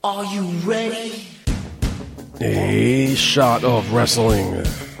Are you ready? A Shot of Wrestling,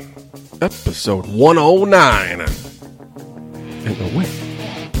 episode 109. And away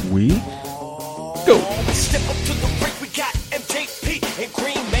we go. Step up to the break, we got MJP and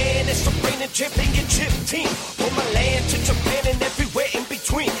Green Man. It's the reigning championship team. From Milan to Japan and everywhere in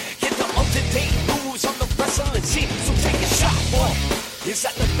between. Get the up-to-date news on the wrestling scene. So take a shot, boy. Is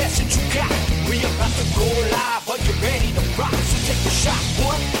that the message you got? We about to go live. Are you ready to rock? So take a shot,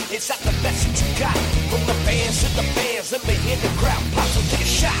 boy. Is that the message you got? From the fans to the fans, let me hear the crowd pop. So take a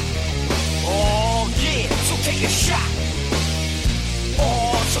shot. Oh yeah, so take a shot.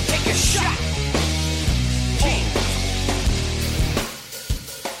 Oh, so take a shot. Yeah.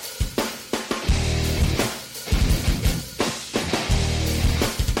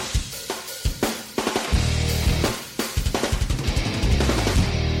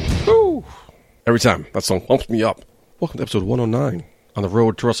 Woo. Every time that song pumps me up. Welcome to episode 109 on the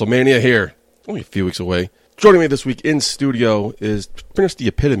road to WrestleMania here. Only a few weeks away. Joining me this week in studio is pretty much the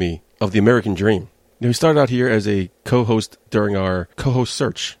epitome of the American dream. You know, he started out here as a co-host during our co-host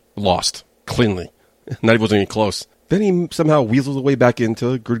search. Lost. Cleanly. Not even wasn't even close. Then he somehow weaseled his way back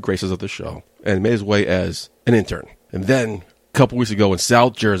into good graces of the show and made his way as an intern. And then, a couple weeks ago in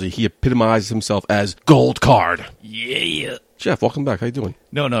South Jersey, he epitomized himself as Gold Card. Yeah. Jeff, welcome back. How you doing?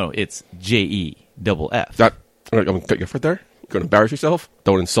 No, it's JEFF. That, I'm going to cut you off right there. You're going to embarrass yourself.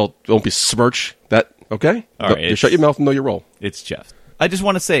 Don't insult, don't besmirch that, okay? All right, You shut your mouth and know your role. It's Jeff. I just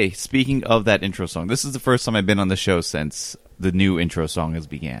want to say, speaking of that intro song, this is the first time I've been on the show since the new intro song has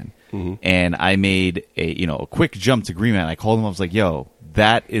began. Mm-hmm. And I made a quick jump to Green Man. I called him, I was like, yo,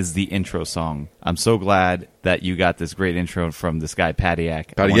 that is the intro song. I'm so glad that you got this great intro from this guy,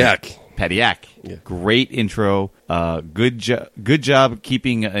 Patty-Yak. Patty-Yak. Yeah. Great intro. Good job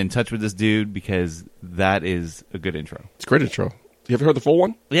keeping in touch with this dude, because that is a good intro. It's a great intro. You ever heard the full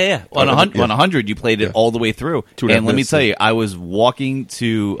one? Yeah. On 100, you played it all the way through. And let me tell you, I was walking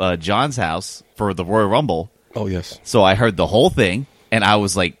to John's house for the Royal Rumble. Oh, yes. So I heard the whole thing, and I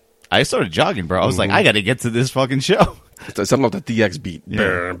was like, I started jogging, bro. I was like, I got to get to this fucking show. It's something like the DX beat.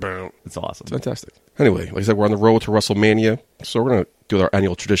 Yeah. Boom. It's awesome. It's fantastic. Anyway, like I said, we're on the road to WrestleMania, so we're going to do our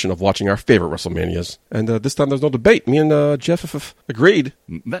annual tradition of watching our favorite WrestleManias. And this time there's no debate. Me and Jeff agreed.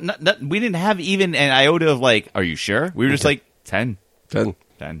 We didn't have even an iota of like, are you sure? We were just like, 10. 10.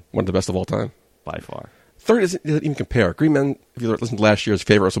 One of the best of all time. By far. 30 doesn't even compare. Green Man, if you listen to last year's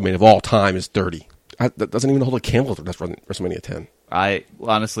favorite WrestleMania of all time, is 30. That doesn't even hold a candle to WrestleMania 10. I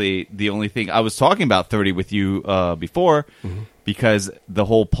honestly, the only thing I was talking about 30 with you before, because the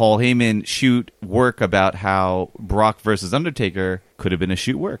whole Paul Heyman shoot work about how Brock versus Undertaker could have been a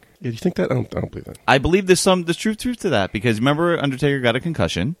shoot work. Yeah, do you think that? I don't believe that. I believe there's truth to that, because remember Undertaker got a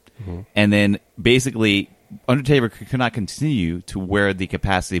concussion, and then basically Undertaker could not continue to wear the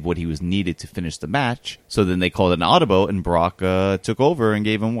capacity of what he was needed to finish the match. So then they called it an audible, and Brock took over and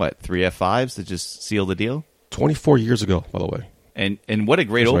gave him, 3 F5s to just seal the deal? 24 years ago, by the way. And what a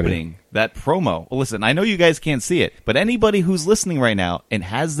great opening. That promo. Well, listen, I know you guys can't see it, but anybody who's listening right now and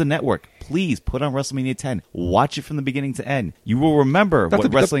has the network, please put on WrestleMania 10. Watch it from the beginning to end. You will remember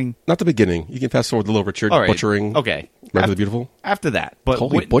wrestling... Not the beginning. You can fast forward the Little Richard butchering. Okay. Remember the Beautiful? After that. But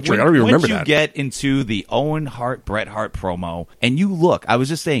Holy butchering. I don't even remember that. Once you get into the Owen Hart, Bret Hart promo, and you look, I was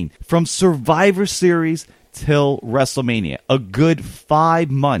just saying, from Survivor Series till WrestleMania, a good 5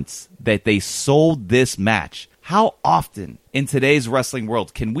 months that they sold this match. How often in today's wrestling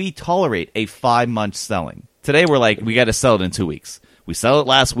world can we tolerate a 5-month selling? Today we're like, we got to sell it in 2 weeks. We sell it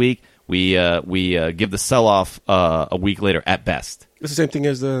last week. We give the sell-off a week later at best. It's the same thing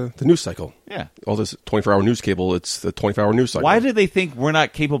as the news cycle. Yeah. All this 24-hour news cable, it's the 24-hour news cycle. Why do they think we're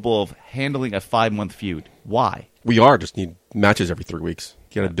not capable of handling a 5-month feud? Why? We just need matches every 3 weeks.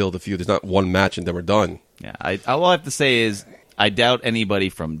 You got to build a feud. There's not one match and then we're done. Yeah. All I have to say is, I doubt anybody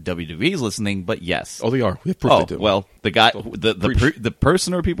from WWE is listening, but yes. Oh, they are. We have proof they do. Well, the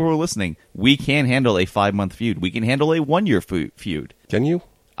person or people who are listening, we can handle a 5-month feud. We can handle a 1-year feud. Can you?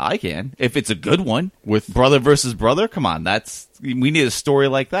 I can. If it's a good one. With brother versus brother, come on. We need a story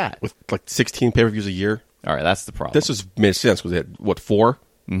like that. With like 16 pay-per-views a year? All right, that's the problem. This has made sense because they had, 4?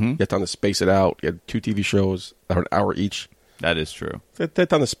 Mm-hmm. You had time to space it out. You had 2 TV shows that were an hour each. That is true. They had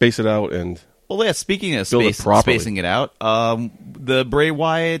time to space it out and... Well, yeah, speaking of spacing it out, the Bray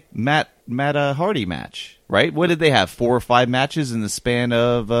Wyatt Matt Hardy match, right? What did they have? 4 or 5 matches in the span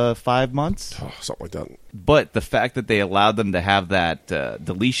of 5 months? Oh, something like that. But the fact that they allowed them to have that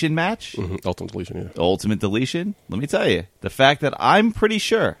deletion match, Ultimate Deletion, yeah. Ultimate Deletion. Let me tell you, the fact that I'm pretty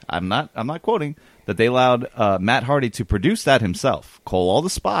sure, I'm not quoting, that they allowed Matt Hardy to produce that himself, call all the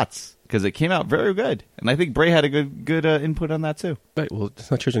spots, because it came out very good, and I think Bray had a good input on that too. Right. Well, it's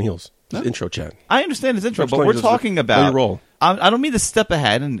not Cheers and Heels. It's intro chat. I understand his intro, I'm but just we're letting you talking know about. your role. I don't mean to step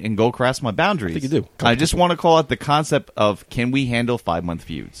ahead and go across my boundaries. I think you do. I just want to call out the concept of, can we handle 5-month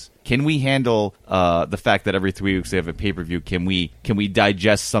feuds? Can we handle the fact that every 3 weeks they have a pay-per-view? Can we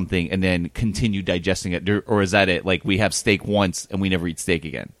digest something and then continue digesting it? Or is that it? Like, we have steak once and we never eat steak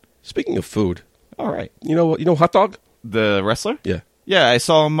again? Speaking of food, All right. you know what? You know Hot Dog? The wrestler? Yeah. Yeah, I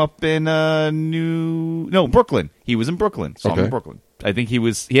saw him up in Brooklyn. He was in Brooklyn. Saw him Okay. in Brooklyn. I think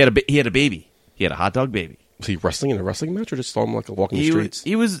he had a baby. He had a hot dog baby. Was he wrestling in a wrestling match or just saw him like walking the streets?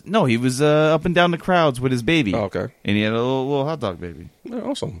 He was up and down the crowds with his baby. Oh, okay. And he had a little hot dog baby.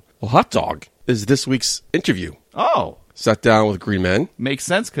 Oh, awesome. Well, Hot Dog is this week's interview. Oh, Sat down with Green Man. makes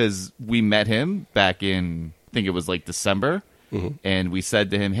sense because we met him back in, I think it was like December. Mm-hmm. And we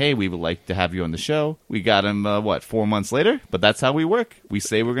said to him, hey, we would like to have you on the show. We got him, 4 months later? But that's how we work. We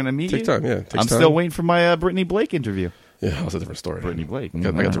say we're going to meet Take you. time, yeah. Takes I'm time. still waiting for my Brittany Blake interview. Yeah, that was a different story. Brittany Blake. I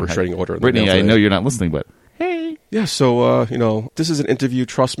got the restraining order. in the Brittany, mail I today. know you're not listening, but hey. Yeah, so, this is an interview.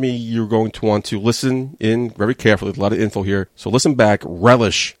 Trust me, you're going to want to listen in very carefully. There's a lot of info here. So listen back,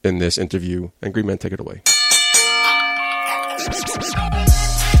 relish in this interview, and Green Man, take it away.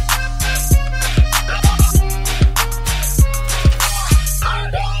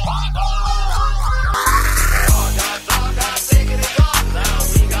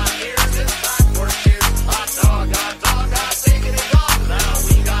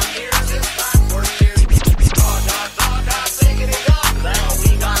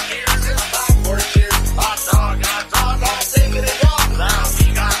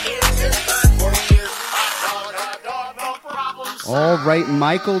 All right,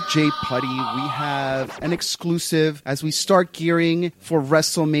 Michael J. Putty, we have an exclusive as we start gearing for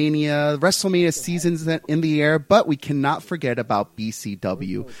WrestleMania. WrestleMania season's in the air, but we cannot forget about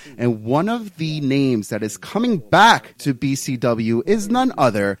BCW. And one of the names that is coming back to BCW is none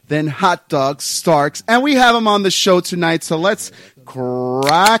other than Hot Dog Starks. And we have him on the show tonight, so let's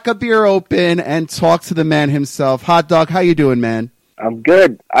crack a beer open and talk to the man himself. Hot Dog, how you doing, man? I'm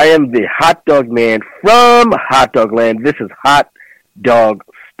good. I am the Hot Dog Man from Hot Dog Land. This is Hot Dog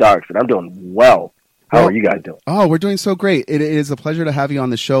Starks, and I'm doing well. How are you guys doing? Oh, we're doing so great. It is a pleasure to have you on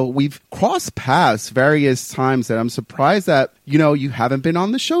the show. We've crossed paths various times that I'm surprised that, you haven't been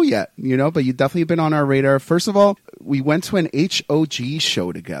on the show yet, but you've definitely been on our radar. First of all, we went to an HOG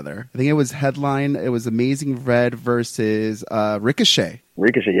show together. I think it was headline. It was Amazing Red versus Ricochet.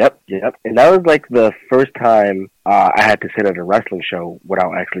 Ricochet, yep. And that was like the first time I had to sit at a wrestling show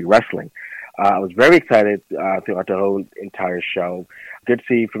without actually wrestling. I was very excited throughout the whole entire show. Good to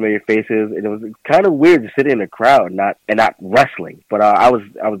see familiar faces, and it was kind of weird to sit in a crowd not wrestling. But I was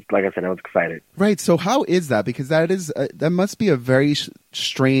like I said, I was excited. Right. So how is that? Because that must be a very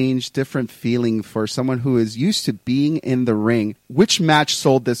strange, different feeling for someone who is used to being in the ring. Which match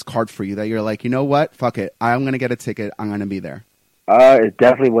sold this card for you that you're like, you know what? Fuck it. I'm going to get a ticket. I'm going to be there. It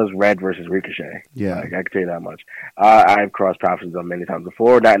definitely was Red versus Ricochet. Yeah. I can tell you that much. I've crossed paths with them many times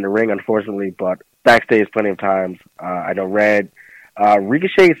before, not in the ring, unfortunately, but backstage plenty of times. I know Red.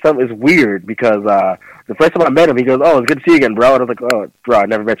 Ricochet is weird because the first time I met him, he goes, "Oh, it's good to see you again, bro." And I was like, "Oh, bro, I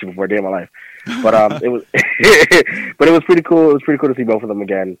never met you before a day in my life." But it was, but it was pretty cool. It was pretty cool to see both of them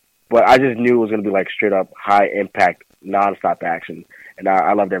again. But I just knew it was going to be like straight up high impact, nonstop action, and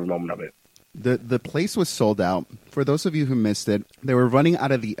I loved every moment of it. The place was sold out. For those of you who missed it, they were running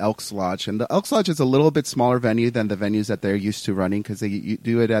out of the Elks Lodge. And the Elks Lodge is a little bit smaller venue than the venues that they're used to running because you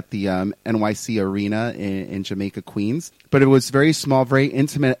do it at the NYC Arena in Jamaica, Queens. But it was very small, very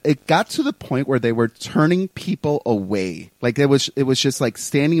intimate. It got to the point where they were turning people away. Like it was just like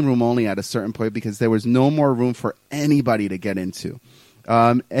standing room only at a certain point because there was no more room for anybody to get into.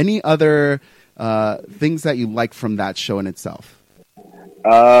 Any other things that you like from that show in itself?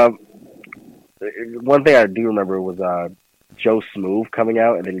 One thing I do remember was Joe Smooth coming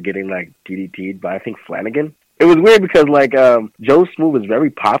out and then getting like DDT'd by I think Flanagan. It was weird because like Joe Smooth was very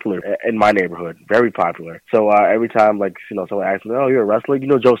popular in my neighborhood, very popular. So every time like someone asks me, "Oh, you're a wrestler? You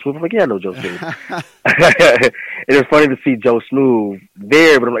know Joe Smooth?" I'm like, "Yeah, I know Joe Smooth." It was funny to see Joe Smooth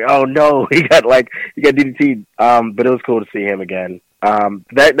there, but I'm like, "Oh no, he got DDT'd." But it was cool to see him again.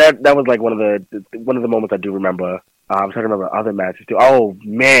 That was like one of the moments I do remember. I'm trying to remember other matches too. Oh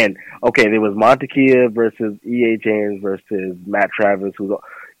man, okay, there was Montekia versus E.A. James versus Matt Travis.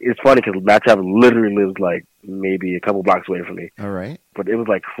 It's funny because Matt Travis literally lives like maybe a couple blocks away from me. All right, but it was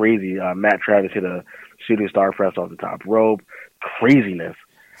like crazy. Matt Travis hit a shooting star press off the top rope. Craziness.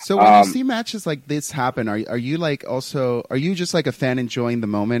 So when you see matches like this happen, are you just like a fan enjoying the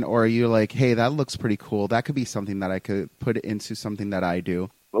moment, or are you like, hey, that looks pretty cool. That could be something that I could put into something that I do.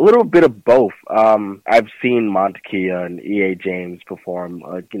 A little bit of both. I've seen Montekia and EA James perform,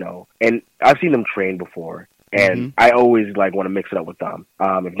 and I've seen them train before. And I always want to mix it up with them.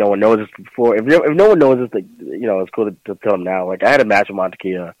 If no one knows this before, if no one knows this, it's cool to tell them now. Like I had a match with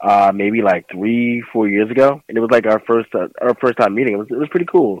Montekia, maybe 3-4 years ago, and it was our first time meeting. It was pretty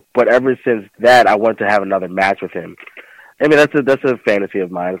cool. But ever since that, I wanted to have another match with him. I mean, that's a fantasy of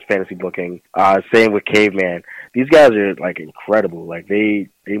mine. It's fantasy booking. Same with Caveman. These guys are incredible. They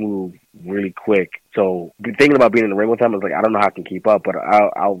move really quick. So thinking about being in the ring with them, I was I don't know how I can keep up, but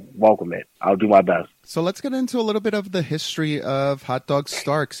I'll welcome it. I'll do my best. So let's get into a little bit of the history of Hot Dog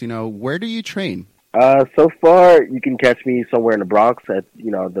Starks. Where do you train? So far, you can catch me somewhere in the Bronx at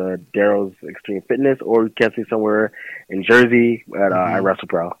the Darrow's Extreme Fitness, or you can catch me somewhere in Jersey at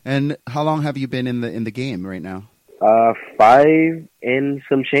WrestlePro. And how long have you been in the game right now? 5 and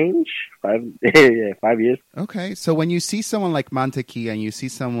some change. 5 years. Okay, so when you see someone like Montekia and you see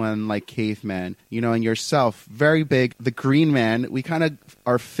someone like Caveman, and yourself, very big, the Green Man, we kind of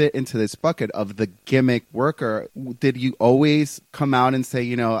are fit into this bucket of the gimmick worker. Did you always come out and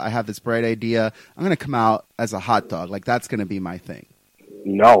say, I have this bright idea, I'm going to come out as a hot dog, that's going to be my thing?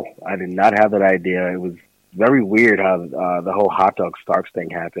 No, I did not have that idea. It was very weird how the whole Hot Dog Starks thing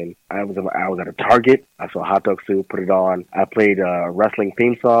happened. I was at a Target. I saw a hot dog suit, put it on. I played a wrestling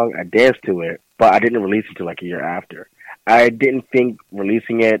theme song. I danced to it, but I didn't release it until a year after. I didn't think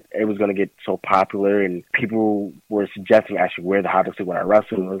releasing it was going to get so popular, and people were suggesting I should wear the hot dog suit when I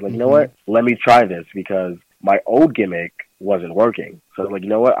wrestled. I was like, you know what? Let me try this, because my old gimmick wasn't working. So I was like, you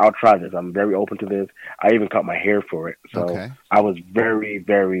know what? I'll try this. I'm very open to this. I even cut my hair for it. So I was very,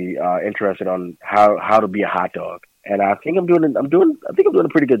 very interested on how to be a hot dog. And I think I'm doing a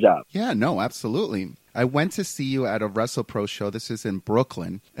pretty good job. Yeah, no, absolutely. I went to see you at a WrestlePro show. This is in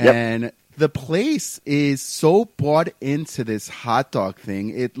Brooklyn. And the place is so bought into this hot dog thing.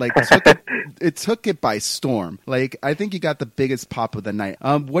 It took it by storm. I think you got the biggest pop of the night.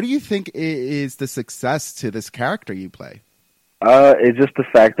 What do you think is the success to this character you play? It's just the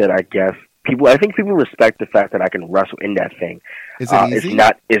fact that I think people respect the fact that I can wrestle in that thing. Is it easy?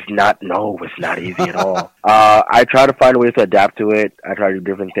 It's not easy at all. I try to find ways to adapt to it. I try to do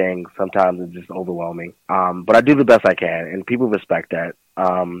different things. Sometimes it's just overwhelming. But I do the best I can, and people respect that.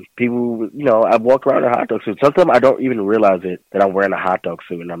 People, I've walked around in a hot dog suit. Sometimes I don't even realize it, that I'm wearing a hot dog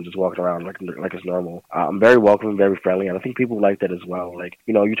suit and I'm just walking around like it's normal. I'm very welcoming, very friendly, and I think people like that as well.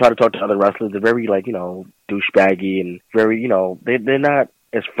 You try to talk to other wrestlers, they're very, douchebaggy and very, they're not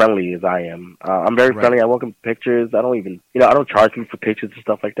as friendly as I am. I'm very friendly. I welcome pictures. I don't even, I don't charge people for pictures and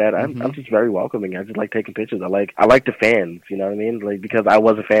stuff like that. I'm just very welcoming. I just like taking pictures. I like the fans, you know what I mean? Because I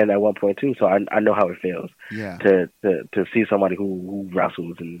was a fan at one point too, so I know how it feels to see somebody who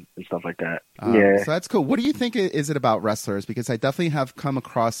wrestles and stuff like that. So that's cool. What do you think is it about wrestlers? Because I definitely have come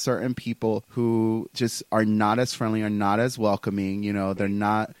across certain people who just are not as friendly or not as welcoming. They're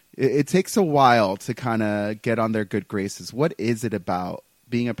not, it takes a while to kind of get on their good graces. What is it about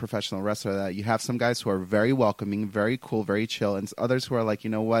being a professional wrestler that you have some guys who are very welcoming, very cool, very chill, and others who are like, you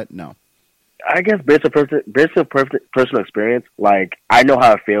know what? No. I guess based on personal experience, I know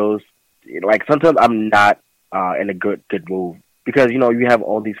how it feels. Sometimes I'm not in a good mood because, you have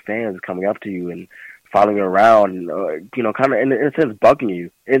all these fans coming up to you and following you around, kind of in a sense bugging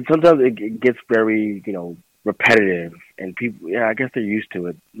you. And sometimes it gets very, repetitive, and people, I guess they're used to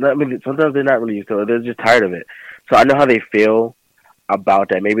it. I mean, sometimes they're not really used to it. They're just tired of it. So I know how they feel about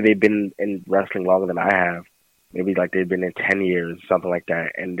that. Maybe they've been in wrestling longer than I have. Maybe they've been in 10 years, something like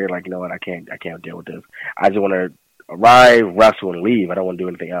that, and they're like, you know what, I can't deal with this. I just want to arrive, wrestle, and leave. I don't want to do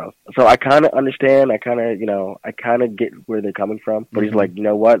anything else. So I kind of understand. I kind of get where they're coming from. But he's like, you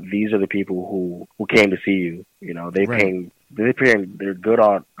know what, these are the people who came to see you. They're paying their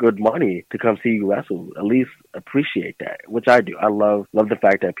good money to come see you wrestle. At least appreciate that, which I do. I love the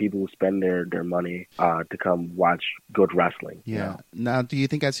fact that people spend their money to come watch good wrestling. Yeah. Now, do you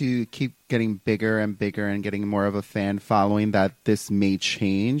think as you keep getting bigger and bigger and getting more of a fan following that this may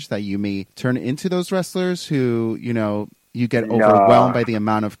change, that you may turn into those wrestlers who, you get overwhelmed by the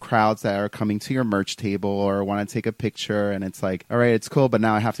amount of crowds that are coming to your merch table or want to take a picture, and it's like, all right, it's cool, but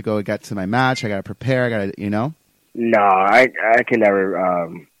now I have to go get to my match. I got to prepare. I got to, No, I can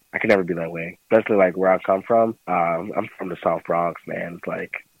never be that way. Especially where I come from. I'm from the South Bronx, man.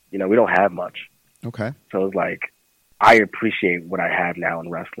 It's we don't have much. Okay. So it's I appreciate what I have now in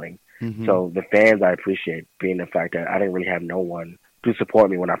wrestling. Mm-hmm. So the fans, I appreciate being the fact that I didn't really have no one to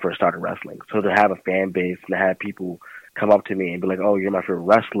support me when I first started wrestling. So to have a fan base and to have people come up to me and be like, "Oh, you're my favorite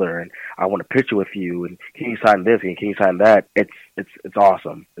wrestler, and I want a picture with you, and can you sign this and can you sign that?" It's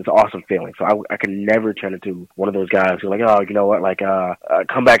awesome. It's an awesome feeling. So I can never turn into one of those guys who are like, "Oh, you know what? Like,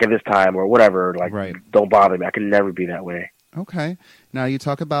 come back at this time or whatever. Like, Right. don't bother me." I can never be that way. Okay. Now you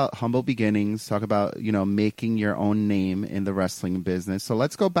talk about humble beginnings, talk about, making your own name in the wrestling business. So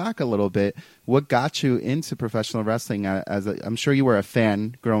let's go back a little bit. What got you into professional wrestling? I'm sure you were a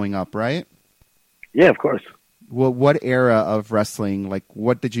fan growing up, right? Yeah, of course. Well, what era of wrestling, like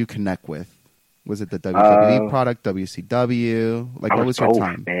what did you connect with? Was it the WWE product, WCW? Like what was your both,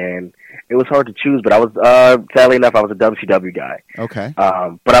 time? Man. It was hard to choose, but I was sadly enough I was a WCW guy. Okay.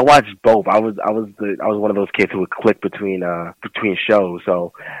 But I watched both. I was one of those kids who would click between shows.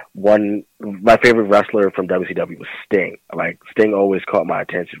 So my favorite wrestler from WCW was Sting. Like Sting always caught my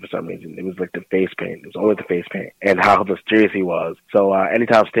attention for some reason. It was like the face paint. It was always the face paint and how mysterious he was. So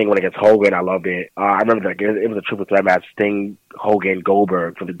anytime Sting went against Hogan, I loved it. I remember that it was a triple threat match: Sting, Hogan,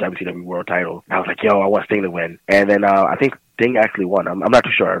 Goldberg for the WCW World Title. I was like, yo, I want Sting to win. And then I think Sting actually won. I'm not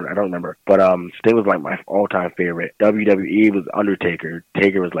too sure. I don't remember. But Sting was like my all-time favorite. WWE was Undertaker.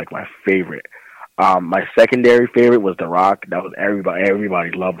 Taker was like my favorite. My secondary favorite was The Rock. That was everybody.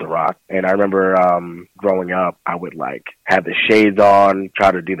 Everybody loved The Rock. And I remember growing up, I would like have the shades on,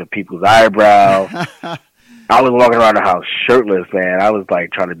 try to do the people's eyebrow. I was walking around the house shirtless, man. I was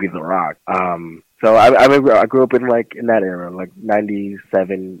like trying to be The Rock. So I remember I grew up in that era, like 96,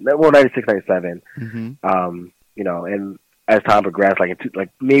 97. Mm-hmm. And as time progressed, like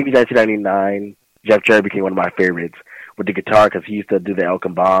maybe 1999, Jeff Jarrett became one of my favorites with the guitar because he used to do the El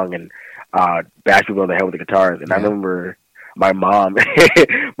Kambang and bash people on the head with the guitars. And I remember my mom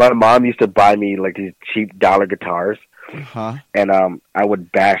used to buy me like these cheap dollar guitars. Uh-huh. And I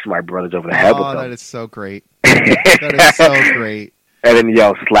would bash my brothers over the head with them. Oh, that is so great. That is so great. And then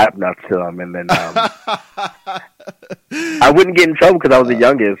yell slap nuts to them. And then I wouldn't get in trouble because I was the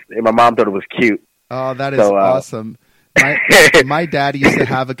youngest. And my mom thought it was cute. Oh, that is awesome. My dad used to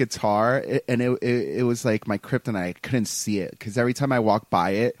have a guitar, and it was like my kryptonite. I couldn't see it because every time I walked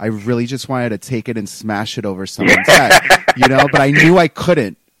by it, I really just wanted to take it and smash it over someone's head, but I knew I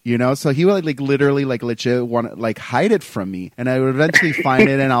couldn't. So he would literally legit want to hide it from me, and I would eventually find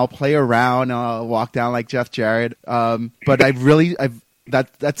it, and I'll play around, and I'll walk down like Jeff Jarrett. But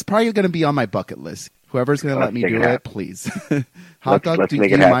that's probably going to be on my bucket list. Whoever's going to let me do it, please. Hot Dog, do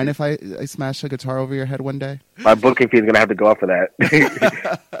you mind if I smash a guitar over your head one day? My booking fee is going to have to go up for that.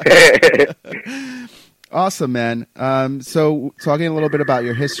 Awesome, man. So talking a little bit about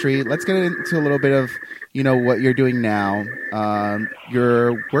your history, let's get into a little bit of, what you're doing now.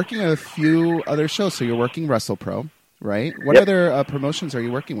 You're working at a few other shows. So you're working WrestlePro, right? What other promotions are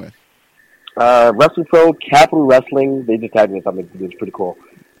you working with? WrestlePro, Capital Wrestling, they just tagged me something. It's pretty cool.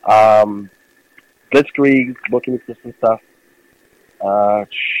 Blitzkrieg, booking system stuff.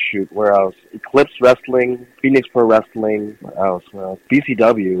 Where else? Eclipse Wrestling, Phoenix Pro Wrestling. What else?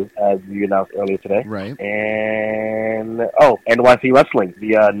 BCW, as you announced earlier today. Right. And, NYC Wrestling,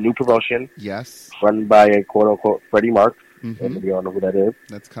 the new promotion. Yes. Run by a quote-unquote Freddie Marks. Mm-hmm. If you don't know who that is.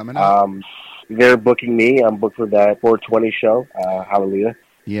 That's coming up. They're booking me. I'm booked for that 420 show. Hallelujah.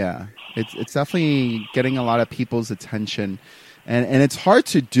 Yeah. It's definitely getting a lot of people's attention. And it's hard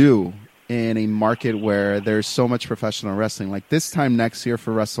to do in a market where there's so much professional wrestling. Like this time next year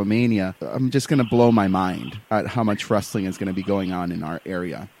for WrestleMania, I'm just going to blow my mind at how much wrestling is going to be going on in our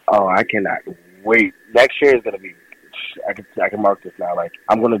area. Oh, I cannot wait. Next year is going to be, I can mark this now. Like,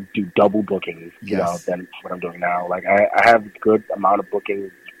 I'm going to do double bookings, than what I'm doing now. Like, I have a good amount of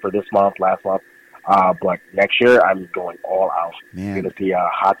bookings for this month, last month. But next year, I'm going all out. Man. You're going to see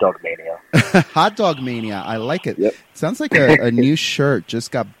Hot Dog Mania. Hot Dog Mania. I like it. Yep. Sounds like a new shirt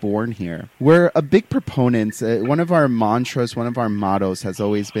just got born here. We're a big proponents. One of our mantras, one of our mottos has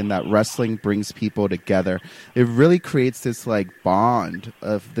always been that wrestling brings people together. It really creates this bond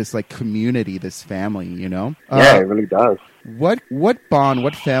of this community, this family, Yeah, it really does. What bond,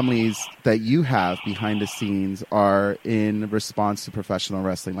 what families that you have behind the scenes are in response to professional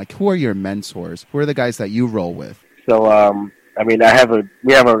wrestling? Like, who are your mentors? Who are the guys that you roll with? So, we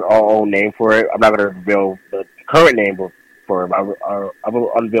have our own name for it. I'm not going to reveal the current name for it. I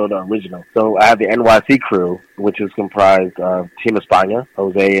will unveil the original. So I have the NYC crew, which is comprised of Team España,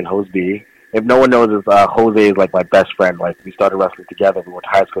 Jose and Jose B. If no one knows this, Jose is like my best friend. Like, we started wrestling together. We went to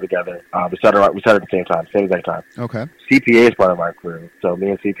high school together. We started at the same exact time. Okay. CPA is part of my crew. So me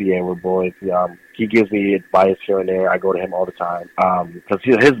and CPA, we're boys. He gives me advice here and there. I go to him all the time. Because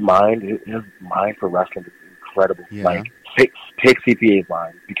his mind for wrestling is incredible. Yeah. Like, pick CPA's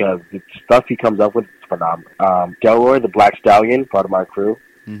mind, because the stuff he comes up with is phenomenal. Delroy, the Black Stallion, part of my crew.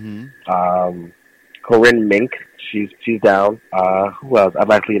 Mm-hmm. Corinne Mink. She's down. Who else?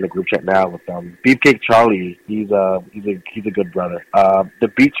 I'm actually in a group chat now with Beefcake Charlie. He's a good brother. The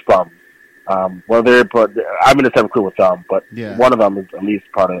Beach Bums. I'm in the same crew with them, but one of them is at least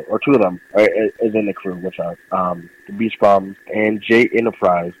part of, or two of them is in the crew with us. The Beach Bums and J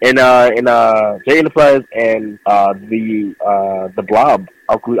Enterprise, and J Enterprise and the Blob.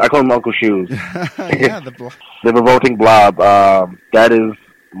 I call him Uncle Shoes. Yeah, the Blob. The revolting Blob. That is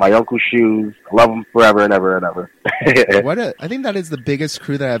my Uncle Shoes. I love him forever and ever and ever. I think that is the biggest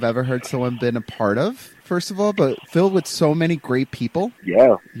crew that I've ever heard someone been a part of, first of all, but filled with so many great people.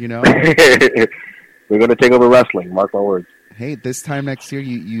 Yeah. You know? We're going to take over wrestling, mark my words. Hey, this time next year,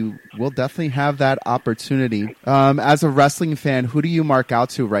 you will definitely have that opportunity. As a wrestling fan, who do you mark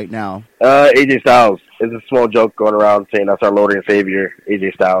out to right now? AJ Styles. It's a small joke going around saying that's our Lord and Savior,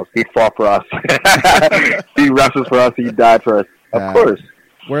 AJ Styles. He fought for us. He wrestled for us. He died for us. Of course.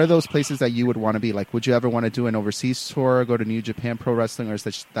 Where are those places that you would want to be? Like, would you ever want to do an overseas tour, go to New Japan Pro Wrestling, or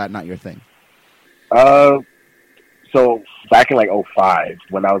is that not your thing? So back in like 2005,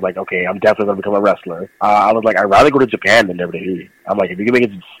 when I was like, okay, I'm definitely gonna become a wrestler. I was like, I'd rather go to Japan than WWE. I'm like, if you can make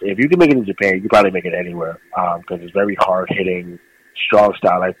it in Japan, you can probably make it anywhere. Because it's very hard hitting, strong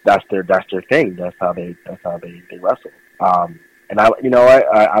style. Like that's their thing. That's how they wrestle. And I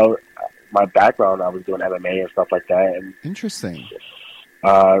my background, I was doing MMA and stuff like that. And interesting.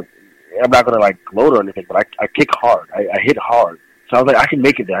 I'm not gonna like gloat or anything, but I kick hard. I hit hard. So I was like, I can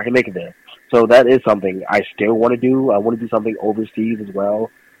make it there. So that is something I still want to do. I want to do something overseas as well.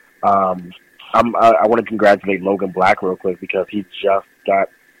 I want to congratulate Logan Black real quick because he just got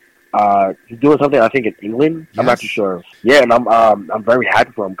he's doing something I think in England. Yes. I'm not too sure. Yeah, and I'm very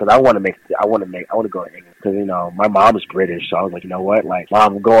happy for him because I want to go to England because my mom is British, so I was like, you know what, like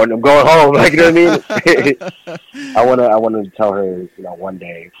Mom, I'm going home. Like, you know what I mean? I want to tell her one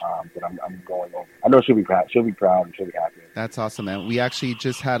day that I'm going over. I know she'll be proud. She'll be proud and she'll be happy. That's awesome, man. We actually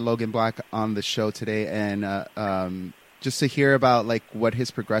just had Logan Black on the show today, and just to hear about like what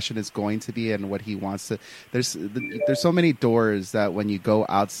his progression is going to be and what he wants to. There's so many doors that when you go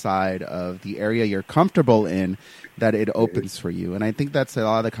outside of the area you're comfortable in, that it opens for you. And I think that's a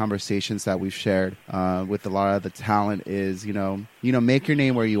lot of the conversations that we've shared with a lot of the talent is make your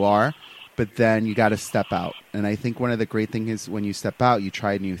name where you are, but then you got to step out. And I think one of the great things is when you step out, you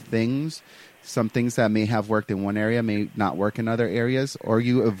try new things. Some things that may have worked in one area may not work in other areas, or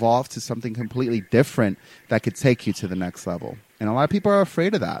you evolve to something completely different that could take you to the next level. And a lot of people are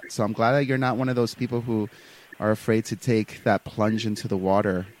afraid of that. So I'm glad that you're not one of those people who are afraid to take that plunge into the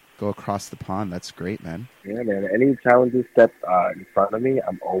water, go across the pond. That's great, man. Yeah, man. Any challenges step in front of me,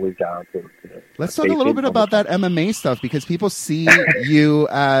 I'm always down to Let's talk a little bit about that MMA stuff, because people see you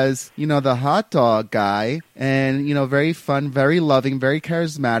as, the hot dog guy and, very fun, very loving, very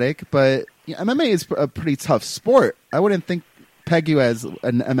charismatic, but MMA is a pretty tough sport. I wouldn't peg you as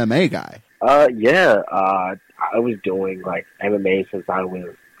an MMA guy. Yeah. I was doing like MMA since I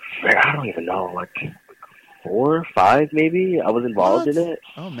was, I don't even know, like 4 or 5 maybe. I was involved in it.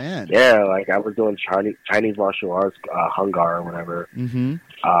 Oh man. Yeah, like I was doing Chinese martial arts, Hungar or whatever. Mm-hmm.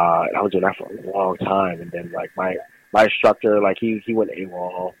 I was doing that for a long time, and then like my instructor, like he went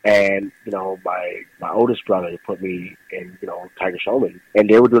AWOL, and my oldest brother put me in Tiger Showman, and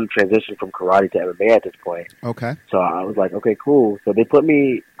they were doing the transition from karate to MMA at this point. Okay. So I was like, okay, cool. So they put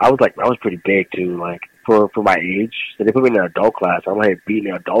me. I was pretty big too, like for my age. So they put me in an adult class. I'm like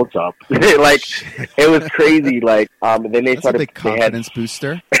beating the adults up. Like it was crazy. Like and then they started. That's a big confidence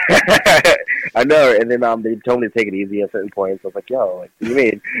booster. I know, and then they told me to take it easy at certain points. I was like, yo, like, what do you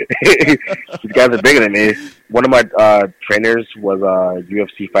mean? These guys are bigger than me. One of my trainers was a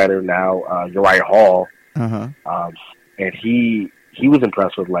UFC fighter now, Uriah Hall. Uh-huh. And he was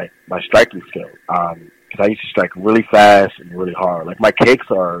impressed with, like, my striking skills. Because I used to strike really fast and really hard. Like, my kicks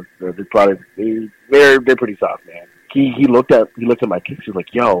they're pretty soft, man. He looked at my kicks. He was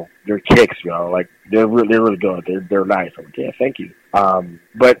like, "Yo, your kicks, like they're really good. They're nice." I'm like, "Yeah, thank you."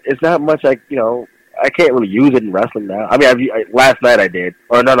 But it's not much. Like I can't really use it in wrestling now. I mean, last night I did,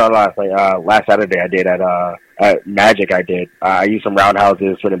 or no, last Saturday I did at Magic. I did. I used some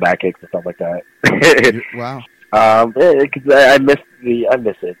roundhouses, spinning back kicks, and stuff like that. Wow. Because I miss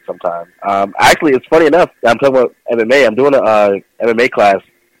it sometimes. Actually, it's funny enough. I'm talking about MMA. I'm doing a MMA class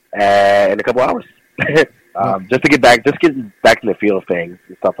in a couple hours. Just getting back in the feel of things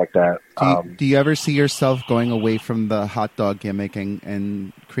and stuff like that. Do you ever see yourself going away from the hot dog gimmick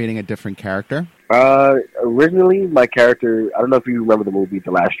and creating a different character? Originally, my character, I don't know if you remember the movie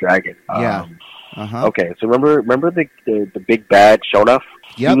The Last Dragon. Yeah. Okay, so remember the big bad Shonuff?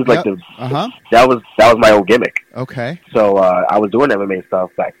 Yep, He was like yep. Uh-huh. that was my old gimmick. Okay. So I was doing MMA stuff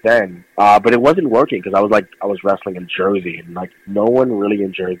back then, but it wasn't working because I was wrestling in Jersey, and like no one really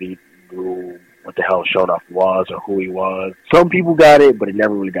in Jersey knew what the hell Shonuff was or who he was. Some people got it, but it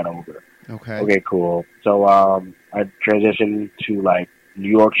never really got over. Okay. Okay, cool. So I transitioned to like New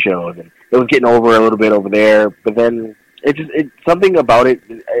York shows, and it was getting over a little bit over there, but then something about it.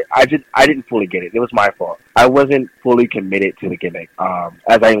 I didn't fully get it. It was my fault. I wasn't fully committed to the gimmick.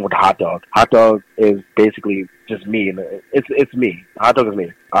 As I am with Hot Dog. Hot Dog is basically just me, and it's me. Hot Dog is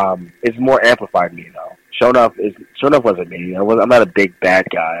me. It's more amplified me though. Shonuff wasn't me. I'm not a big bad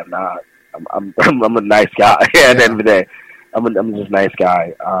guy. I'm a nice guy. At the end of the day, I'm just a nice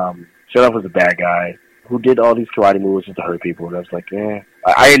guy. Shonuff was a bad guy who did all these karate moves just to hurt people, and I was like,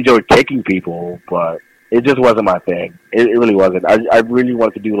 I enjoyed kicking people, but it just wasn't my thing. It really wasn't. I really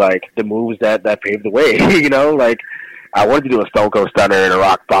wanted to do like the moves that paved the way. You know, like I wanted to do a Stone Cold Stunner and a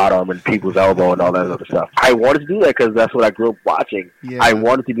Rock Bottom and People's Elbow and all that other stuff. I wanted to do that because that's what I grew up watching. Yeah. I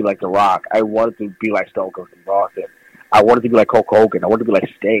wanted to be like The Rock. I wanted to be like Stone Cold Steve Austin. I wanted to be like Hulk Hogan. I wanted to be like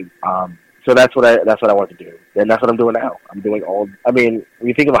Sting. So that's what I wanted to do, and that's what I'm doing now. I'm doing all. I mean, when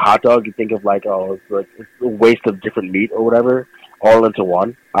you think of a hot dog, you think of like, it's a waste of different meat or whatever, all into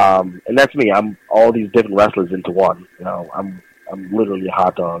one. And that's me. I'm all these different wrestlers into one. You know, I'm literally a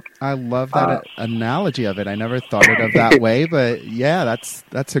hot dog. I love that analogy of it. I never thought of it that way, but yeah,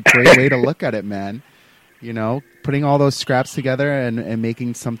 that's a great way to look at it, man. You know, putting all those scraps together and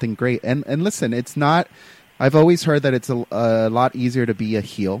making something great. And listen, it's not. I've always heard that it's a lot easier to be a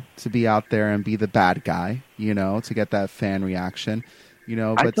heel, to be out there and be the bad guy, you know, to get that fan reaction, you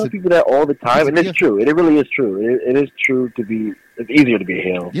know. But I tell people that all the time, and it's true. It really is true. It is true it's easier to be a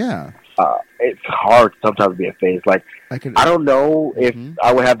heel. Yeah. It's hard sometimes to be a face. Like, I don't know if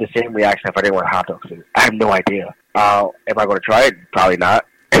I would have the same reaction if I didn't wear a hot dog suit. I have no idea. Am I going to try it? Probably not.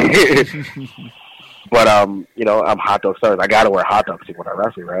 But, you know, I'm Hot Dog Stars. I got to wear a hot dog suit when I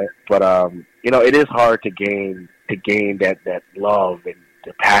wrestle, right? But, you know, it is hard to gain that love and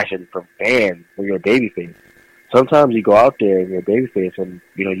the passion from fans when you're a babyface. Sometimes you go out there and you're a babyface and,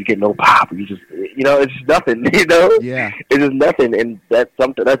 you know, you get no pop. You just, you know, it's just nothing, you know? Yeah. It's just nothing, and that's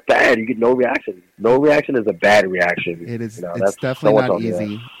that's bad. You get no reaction. No reaction is a bad reaction. It is. You know, it's definitely not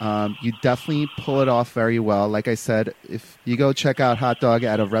easy. You definitely pull it off very well. Like I said, if you go check out Hot Dog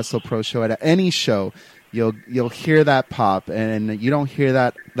at a WrestlePro show, at any show, you'll hear that pop, and you don't hear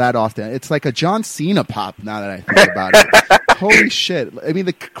that often. It's like a John Cena pop now that I think about it. Holy shit. I mean,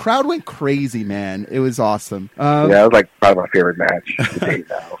 the crowd went crazy, man. It was awesome. Yeah, it was like probably my favorite match to date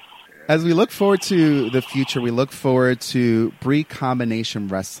now. As we look forward to the future, we look forward to Brie Combination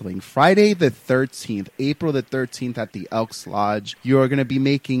Wrestling. Friday the 13th, April the 13th at the Elks Lodge. You're going to be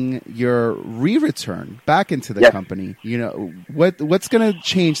making your re-return back into the company. You know, what's going to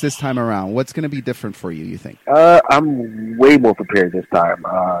change this time around? What's going to be different for you think? I'm way more prepared this time.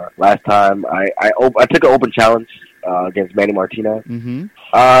 Last time, I took an open challenge against Manny Martinez. Mm-hmm.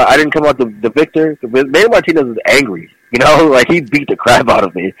 I didn't come out the victor. Manny Martinez is angry. You know, like he beat the crap out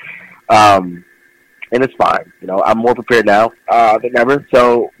of me. And it's fine. You know, I'm more prepared now than ever.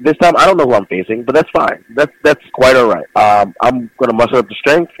 So this time, I don't know who I'm facing, but that's fine. That's quite all right. I'm going to muster up the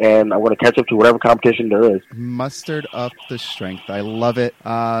strength, and I'm going to catch up to whatever competition there is. Mustered up the strength. I love it.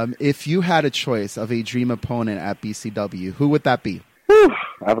 If you had a choice of a dream opponent at BCW, who would that be? Whew,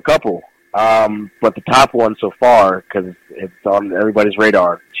 I have a couple. But the top one so far, because it's on everybody's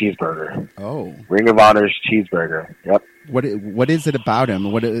radar, Cheeseburger. Oh. Ring of Honor's Cheeseburger. Yep. What is it about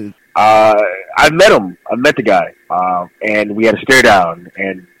him? I've met him. I met the guy. And we had a stare down,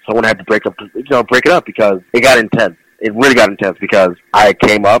 and someone had to break it up because it got intense. It really got intense because I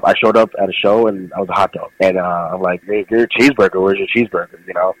showed up at a show, and I was a hot dog. And I'm like, hey, you're a cheeseburger. Where's your cheeseburger?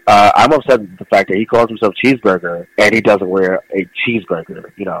 You know, I'm upset with the fact that he calls himself Cheeseburger, and he doesn't wear a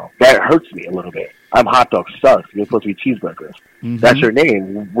cheeseburger. You know, that hurts me a little bit. I'm Hot Dog Sucks. You're supposed to be Cheeseburger. Mm-hmm. That's your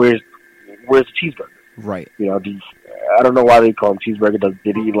name. Where's the cheeseburger? Right. You know, I don't know why they call him Cheeseburger.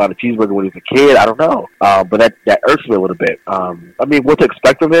 Did he eat a lot of cheeseburger when he was a kid? I don't know. But that irks me a little bit. I mean, what to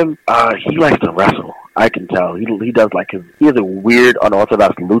expect from him? He likes to wrestle. I can tell. He does he has a weird,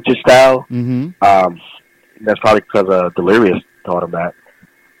 unorthodox lucha style. Mm-hmm. That's probably because Delirious taught him that.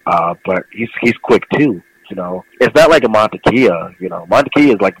 But he's quick too. You know, it's not like a Montequilla. You know,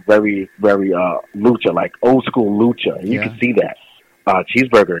 Montequilla is like very, very lucha, like old school lucha. You can see that.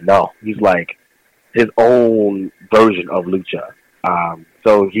 Cheeseburger, no, he's like his own version of lucha.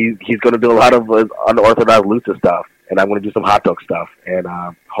 So he's going to do a lot of unorthodox lucha stuff, and I'm going to do some hot dog stuff. And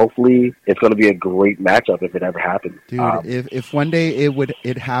hopefully it's going to be a great matchup if it ever happens. Dude, if one day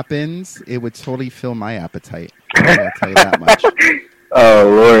it happens, it would totally fill my appetite. I'll tell you that much. Oh,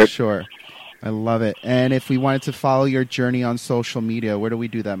 Lord. Sure. I love it. And if we wanted to follow your journey on social media, where do we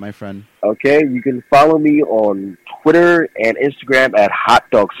do that, my friend? Okay, you can follow me on Twitter and Instagram at Hot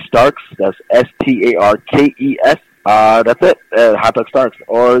Dog Starks. That's STARKES. That's it, Hot Dog Starks.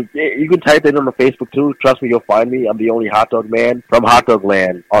 Or you can type it on the Facebook too. Trust me, you'll find me. I'm the only hot dog man from Hot Dog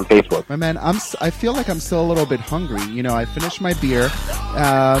Land on Facebook. My man, I feel like I'm still a little bit hungry. You know, I finished my beer.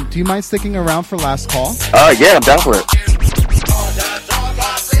 Do you mind sticking around for last call? Yeah, I'm down for it.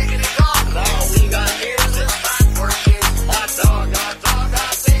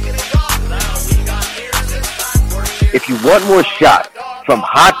 If you want more shots from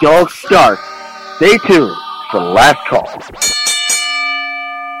Hot Dog Starks, stay tuned for Last Call.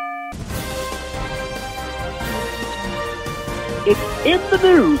 It's In the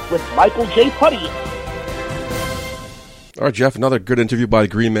News with Michael J. Putty. All right, Jeff, another good interview by the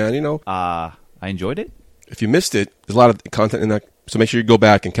Green Man. You know, I enjoyed it. if you missed it, there's a lot of content in that, so make sure you go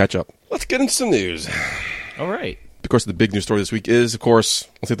back and catch up. Let's get into some news. All right. Of course, the big news story this week is, of course,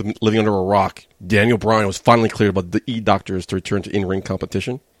 let's say the living under a rock. Daniel Bryan was finally cleared by the E-doctors to return to in-ring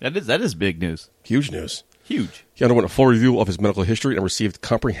competition. That is big news. Huge news. Huge. He underwent a full review of his medical history and received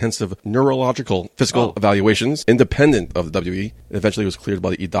comprehensive neurological physical evaluations independent of the WE. And eventually was cleared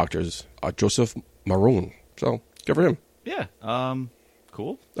by the E-doctors, Joseph Maroon. So, good for him. Yeah.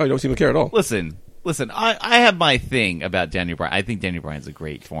 Cool. Oh, you don't seem to care at all. Listen. I have my thing about Daniel Bryan. I think Daniel Bryan's a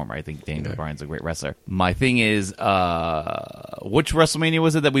great performer. I think Daniel Bryan's a great wrestler. My thing is, which WrestleMania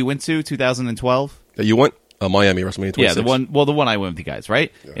was it that we went to? 2012. That you went? Miami, WrestleMania 26. Yeah, the one I went with you guys,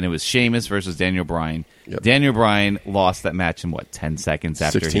 right? Yeah. And it was Sheamus versus Daniel Bryan. Yep. Daniel Bryan lost that match in 10 seconds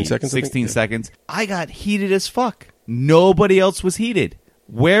after 16 seconds. 16 seconds. I got heated as fuck. Nobody else was heated.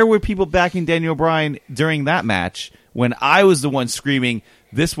 Where were people backing Daniel Bryan during that match when I was the one screaming,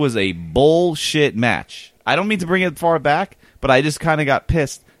 this was a bullshit match? I don't mean to bring it far back, but I just kind of got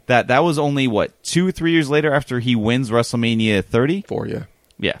pissed that was only, 2 or 3 years later after he wins WrestleMania 30? 4, yeah.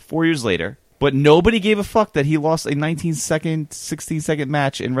 Yeah, 4 years later. But nobody gave a fuck that he lost a 19-second, 16-second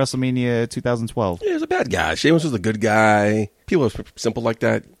match in WrestleMania 2012. Yeah, he was a bad guy. Sheamus was a good guy. People are simple like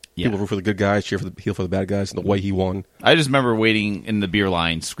that. Yeah. People root for the good guys, cheer for the heel for the bad guys, and the way he won. I just remember waiting in the beer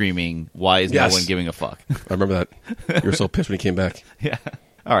line screaming, why is no one giving a fuck? I remember that. You were so pissed when he came back. Yeah.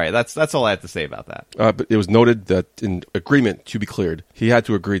 All right, that's all I have to say about that. But it was noted that in agreement to be cleared, he had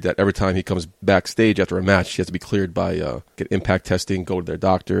to agree that every time he comes backstage after a match, he has to be cleared by get impact testing, go to their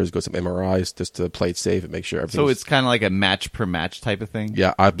doctors, go to some MRIs just to play it safe and make sure everything. So it's kind of like a match per match type of thing?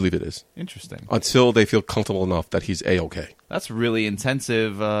 Yeah, I believe it is. Interesting. Until they feel comfortable enough that he's A-okay. That's really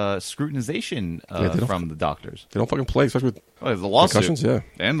intensive scrutinization from the doctors. They don't fucking play, especially with the lawsuit. concussions, yeah.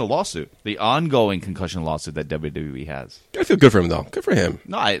 And the lawsuit. The ongoing concussion lawsuit that WWE has. I feel good for him, though. Good for him.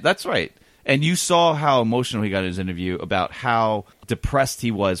 No, that's right. And you saw how emotional he got in his interview about how depressed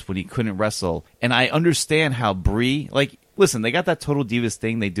he was when he couldn't wrestle. And I understand how Brie, listen, they got that Total Divas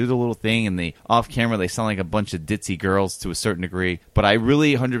thing. They do the little thing, and off camera, they sound like a bunch of ditzy girls to a certain degree. But I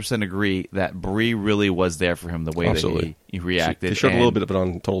really 100% agree that Brie really was there for him the way that he reacted. She showed a little bit of it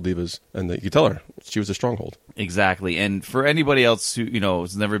on Total Divas, and you could tell her she was a stronghold. Exactly. And for anybody else who,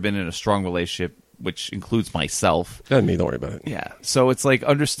 has never been in a strong relationship, which includes myself. And me, don't worry about it. Yeah. So it's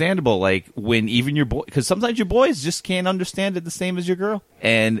understandable, when even your boy, because sometimes your boys just can't understand it the same as your girl.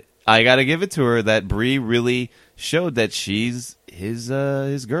 And I got to give it to her that Brie really showed that she's his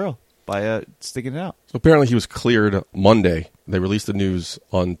girl by sticking it out. So apparently he was cleared Monday. They released the news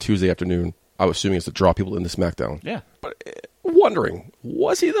on Tuesday afternoon. I was assuming it's to draw people into SmackDown. Yeah. But wondering,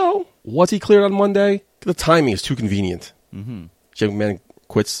 was he though? Was he cleared on Monday? The timing is too convenient. Mm-hmm. Shane McMahon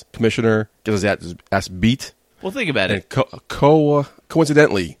quits commissioner, gets his ass beat. Well, think about it.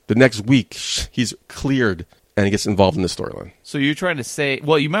 Coincidentally, the next week he's cleared and he gets involved in this storyline. So you're trying to say,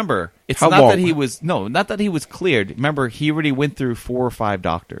 well, you remember, it's How not long? that he was, not that he was cleared. Remember, he already went through 4 or 5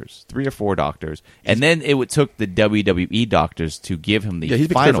 doctors, 3 or 4 doctors, and then it took the WWE doctors to give him the he's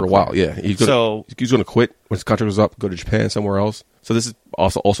been final cleared for a while. Yeah, he's going to quit when his contract goes up, go to Japan, somewhere else. So this is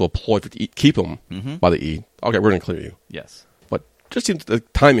also a ploy to keep him by the E. Okay, we're going to clear you. Yes. But just the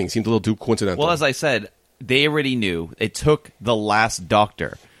timing seemed a little too coincidental. Well, as I said, they already knew. It took the last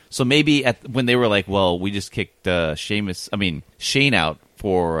doctor. So maybe when they were like, well, we just kicked Shane out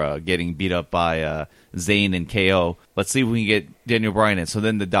for getting beat up by Zayn and KO. Let's see if we can get Daniel Bryan in. So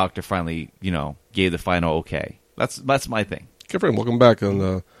then the doctor finally, gave the final okay. That's my thing. Good for him. Welcome back.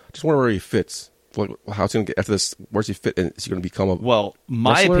 And just wonder where he fits. How's he going to get after this? Where's he fit? And is he going to become a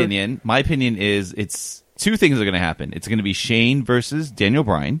my wrestler? opinion is it's two things are going to happen. It's going to be Shane versus Daniel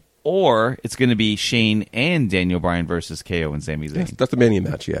Bryan, or it's going to be Shane and Daniel Bryan versus KO and Sami Zayn. That's the Mania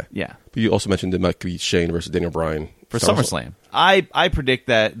match, yeah. Yeah. But you also mentioned it might be Shane versus Daniel Bryan. For SummerSlam. I predict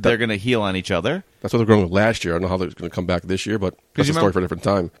that they're going to heel on each other. That's what they're going with last year. I don't know how they're going to come back this year, but that's a story for a different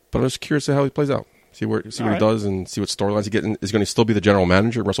time. But I'm just curious to how he plays out. See what he does and see what storylines he gets. Is going to still be the general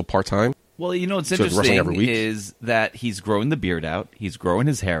manager, wrestle part-time? Well, you know what's So he's wrestling every interesting week? is that he's growing the beard out. He's growing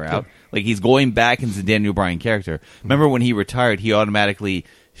his hair out. Like, he's going back into Daniel Bryan character. Remember when he retired, he automatically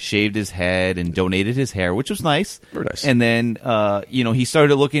shaved his head and donated his hair, which was nice. Very nice. And then, he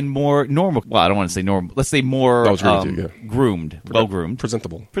started looking more normal. Well, I don't want to say normal. Let's say more That was really good, yeah. groomed, well-groomed.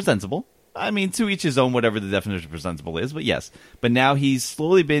 Presentable. I mean, to each his own, whatever the definition of presentable is, but yes. But now he's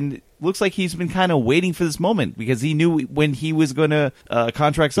slowly looks like he's been kind of waiting for this moment because he knew when he was going to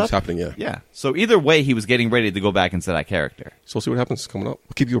contracts up. It's happening, yeah. Yeah. So either way, he was getting ready to go back into that character. So we'll see what happens coming up.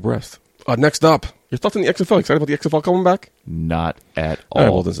 We'll keep you abreast. Next up, your thoughts on the XFL? Excited about the XFL coming back? Not at All right,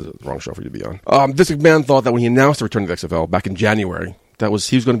 all. well, this is the wrong show for you to be on. Vince McMahon thought that when he announced the return to the XFL back in January, he was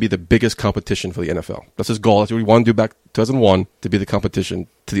going to be the biggest competition for the NFL. That's his goal. That's what he wanted to do back 2001, to be the competition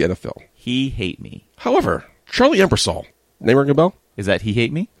to the NFL. He hate me. However, Charlie Ebersol, name ring a bell? Is that he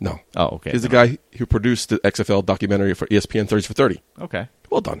hate me? No. Oh, okay. He's the guy who produced the XFL documentary for ESPN 30s for 30. Okay.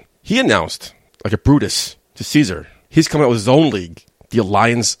 Well done. He announced, like a Brutus to Caesar, he's coming out with his own league, the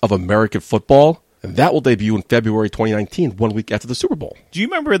Alliance of American Football, and that will debut in February 2019, 1 week after the Super Bowl. Do you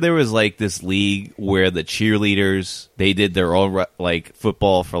remember there was like this league where the cheerleaders, they did their own like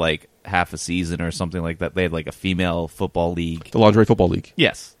football for like half a season or something like that? They had like a female football league. The Lingerie Football League.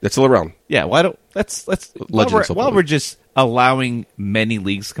 Yes. It's still around. Yeah, why don't let's Legends Football while League. we're just allowing many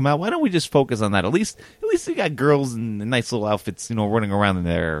leagues to come out, why don't we just focus on that? At least we got girls in nice little outfits, running around in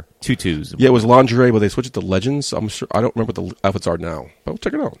their tutus. Yeah, it was lingerie, but they switched it to legends. I'm sure. I don't remember what the outfits are now, but we'll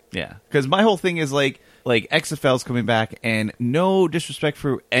check it out. Yeah, because my whole thing is like XFL's coming back, and no disrespect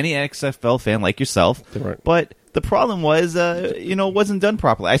for any XFL fan like yourself, Right. but the problem was, it wasn't done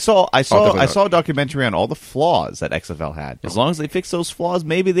properly. I saw definitely a documentary on all the flaws that XFL had. As long as they fix those flaws,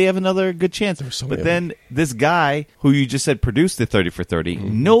 maybe they have another good chance. so But many then this guy who you just said produced the 30 for 30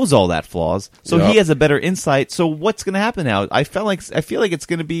 knows all that flaws, so Yep. he has a better insight. So what's going to happen now? I feel like it's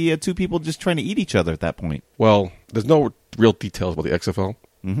going to be two people just trying to eat each other at that point. Well, there's no real details about the XFL.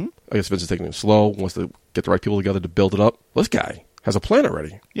 Mm-hmm. I guess Vince is taking it slow, wants to get the right people together to build it up. This guy has a plan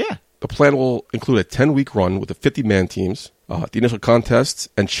already. Yeah. The plan will include a 10-week run with the 50-man teams. The initial contests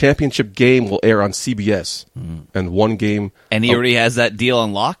and championship game will air on CBS, and one game. And he already has that deal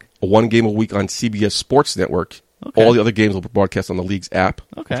on lock? One game a week on CBS Sports Network. Okay. All the other games will be broadcast on the league's app,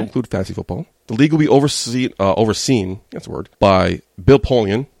 Okay. which will include fantasy football. The league will be overseen, that's a word, by Bill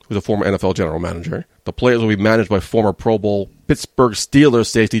Polian, who's a former NFL general manager. The players will be managed by former Pro Bowl Pittsburgh Steelers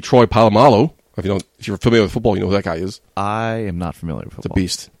safety Troy Polamalu. If you're familiar with football, you know who that guy is. I am not familiar with It's a football.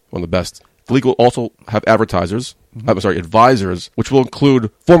 beast, one of the best. The league will also have advisors, which will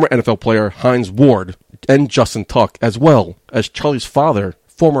include former NFL player Hines Ward and Justin Tuck, as well as Charlie's father,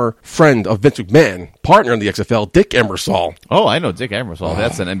 former friend of Vince McMahon, partner in the XFL, Dick Ebersol. Oh, I know Dick Ebersol.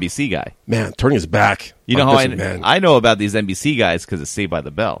 That's an NBC guy. Man, turning his back. You know on how Vince McMahon. I know about these NBC guys because it's Saved by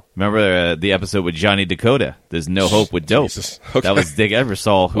the Bell. Remember the episode with Johnny Dakota? There's no hope with dope. Jesus. Okay. That was Dick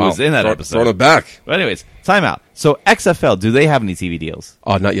Ebersol who Wow. was in that Throwing episode. it back. But anyways, time out. So XFL, do they have any TV deals?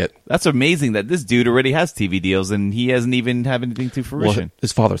 Not yet. That's amazing that this dude already has TV deals and he hasn't even have anything to Well, fruition.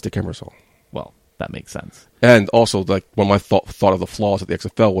 his father's Dick Ebersol. Well, that makes sense. And also, like, one of my thought of the flaws of the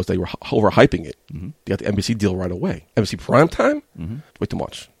XFL was they were overhyping it. Mm-hmm. They got the NBC deal right away. NBC primetime? Way too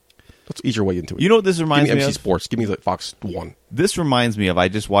much. Let's ease your way into it. You know what this reminds Give me me NBC of? Sports. Give me like Fox 1. This reminds me of, I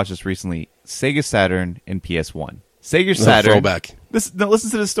just watched this recently, Sega Saturn and PS1. Sega Saturn. Throwback.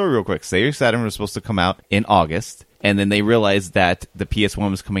 Listen to this story real quick. Sega Saturn was supposed to come out in August, and then they realized that the PS1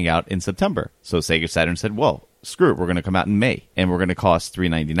 was coming out in September. So Sega Saturn said, well, screw it, we're going to come out in May, and we're going to cost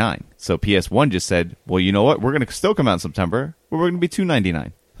 $399. So PS1 just said, well, you know what, we're going to still come out in September, but we're going to be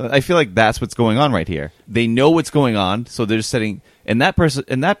 $299. I feel like that's what's going on right here. They know what's going on, so they're just setting, in that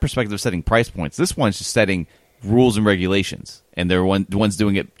perspective, they're setting price points. This one's just setting rules and regulations, and they're the ones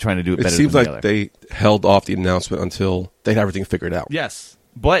doing it, trying to do it better It seems than like the other. they held off the announcement until they had everything figured out. Yes,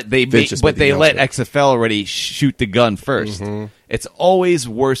 but they Vince just but made the they let announcement. XFL already shoot the gun 1st. It's always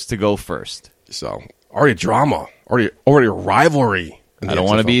worse to go first. So, already a drama. Already a rivalry. in the I don't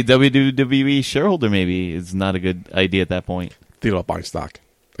want to XFL. be a WWE shareholder. Maybe it's not a good idea at that point. Thinking about buying stock.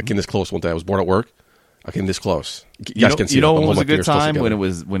 I came this close one day. I was bored at work. I came this close. You know, can see you know it. I'm when was a holding my good fingers close time together.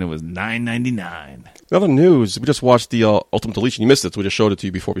 when it was $9.99, In other news, we just watched the Ultimate Deletion. You missed it, so we just showed it to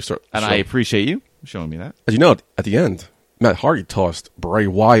you before we start. the and show. I appreciate you showing me that. As you know, at the end, Matt Hardy tossed Bray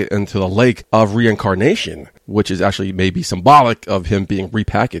Wyatt into the lake of reincarnation, which is actually maybe symbolic of him being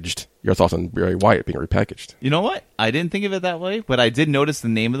repackaged. Your thoughts on Bray Wyatt being repackaged? You know what? I didn't think of it that way, but I did notice the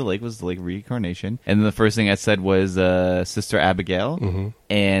name of the lake was the Lake of Reincarnation. And then the first thing I said was Sister Abigail. Mm-hmm.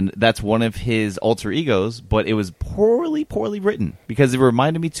 And that's one of his alter egos, but it was poorly written because it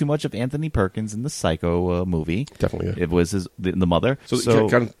reminded me too much of Anthony Perkins in the Psycho movie. Definitely, yeah. It was the mother. So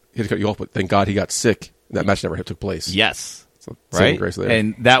kind of, he had to cut you off, but thank God he got sick. That match never took place. Yes. So, Right, grace there.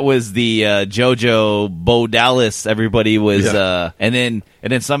 and that was the JoJo Bo Dallas. Everybody was, and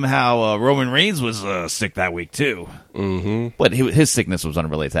then somehow Roman Reigns was sick that week too. Mm-hmm. But his sickness was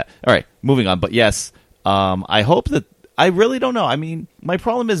unrelated to that. All right, moving on. But yes, I hope that I really don't know. I mean, my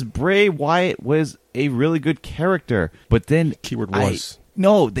problem is Bray Wyatt was a really good character, but then Keyword was.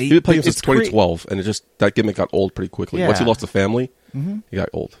 they He been playing since it's 2012, and that gimmick got old pretty quickly. Yeah. Once he lost the family, he got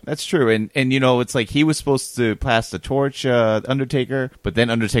old. That's true, and it's like he was supposed to pass the torch, Undertaker, but then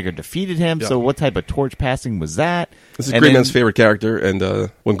Undertaker defeated him. Yeah. So what type of torch passing was that? This is And Green then- Man's favorite character, and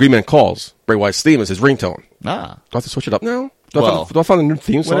when Green Man calls, Bray Wyatt's theme is his ringtone. Do Ah, I have to switch it up now? Do Well, I find a new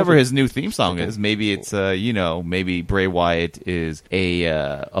theme song? whatever his new theme song is, maybe it's maybe Bray Wyatt is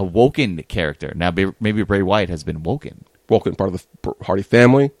a woken character. Now maybe Bray Wyatt has been woken. Woken, part of the Hardy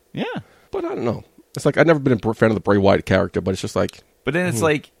family. Yeah. But I don't know. It's like I've never been a fan of the Bray Wyatt character, but it's just like, But then it's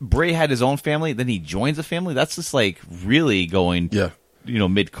like Bray had his own family, then he joins a family. That's just like really going,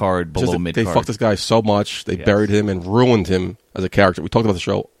 mid card, below mid they card. fucked this guy so much. They Yes. buried him and ruined him as a character. We talked about the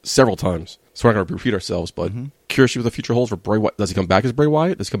show several times, so we're not going to repeat ourselves. But curious what the future holds for Bray Wyatt. Does he come back as Bray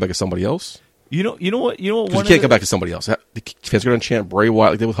Wyatt? Does he come back as somebody else? You know what? Because he can't come back as somebody else. The fans are going to chant Bray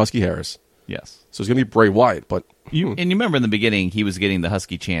Wyatt like they did with Husky Harris. Yes. So it's going to be Bray Wyatt, but And you remember in the beginning, he was getting the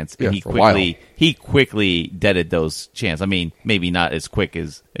Husky chants, and Yeah, he for a while. quickly deaded those chants. I mean, maybe not as quick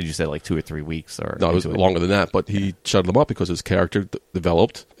as you said, like 2 or 3 weeks, or no, it was into longer than that. But he shut them up because his character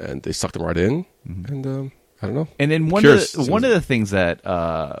developed, and they sucked him right in. And I don't know. And then one Curious. of the things that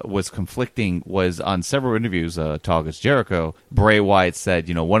was conflicting was on several interviews, Talk is Jericho, Bray Wyatt said,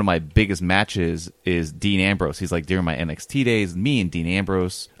 one of my biggest matches is Dean Ambrose. He's like, during my NXT days, me and Dean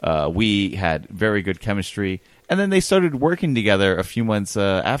Ambrose, we had very good chemistry. And then they started working together a few months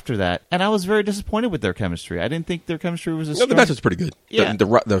after that, and I was very disappointed with their chemistry. I didn't think their chemistry was as No, strong. the match was pretty good. Yeah.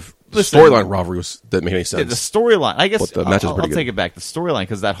 The Listen. storyline rivalry didn't make any Yeah, sense. the storyline, I guess, But the match is I'll pretty good. take it back. The storyline,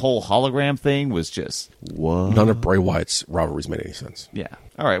 because that whole hologram thing was just, what? None of Bray Wyatt's rivalries made any sense. Yeah.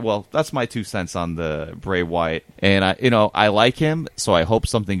 All right. Well, that's my 2 cents on the Bray Wyatt, and I like him, so I hope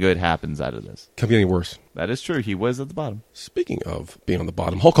something good happens out of this. Can't be any worse. That is true. He was at the bottom. Speaking of being on the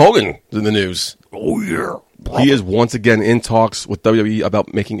bottom, Hulk Hogan is in the news. Oh, yeah. He is once again in talks with WWE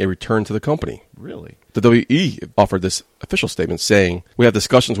about making a return to the company. Really? The WWE offered this official statement saying, we have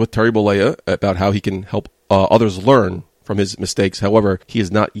discussions with Terry Bollea about how he can help others learn from his mistakes. However, he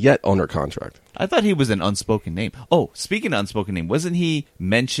is not yet under contract. I thought he was an unspoken name. Oh, speaking of unspoken name, wasn't he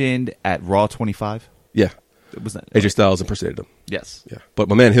mentioned at Raw 25? Yeah. Was that? AJ Styles impersonated him. Yes. Yeah. But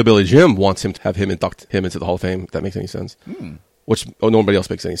my man Hillbilly Jim wants him to have him induct him into the Hall of Fame, if that makes any sense. Which nobody else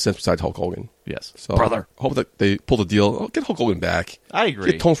makes any sense besides Hulk Hogan. Yes. So hope that they pull the deal. Oh, get Hulk Hogan back. I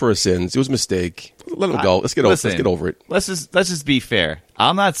agree. Get atoned for his sins. It was a mistake. Let him go. Let's get over it. Let's just be fair.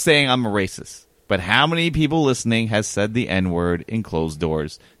 I'm not saying I'm a racist, but how many people listening has said the N-word in closed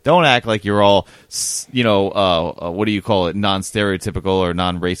doors? Don't act like you're all, what do you call it, non-stereotypical or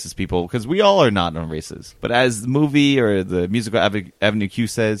non-racist people, because we all are not non-racist. But as the movie or the musical Avenue Q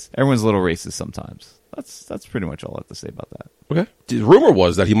says, everyone's a little racist sometimes. That's pretty much all I have to say about that. Okay. The rumor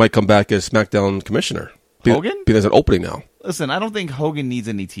was that he might come back as SmackDown commissioner. Hogan? Because there's an opening now. Listen, I don't think Hogan needs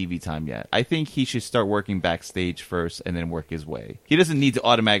any TV time yet. I think he should start working backstage first and then work his way. He doesn't need to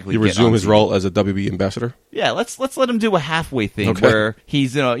automatically He get resume on his TV. role as a WB ambassador. Yeah, let's let him do a halfway thing Okay. where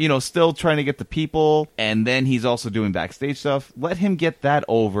he's still trying to get the people, and then he's also doing backstage stuff. Let him get that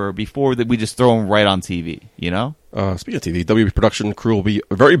over before that we just throw him right on TV. Speaking of TV, WB production crew will be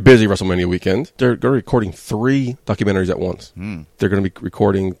very busy WrestleMania weekend. They're going to be recording 3 documentaries at once. They're going to be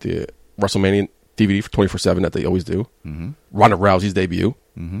recording the WrestleMania DVD for 24/7 that they always do. Ronda Rousey's debut,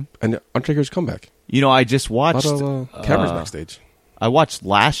 and Undertaker's comeback. I just A watched lot of cameras backstage. I watched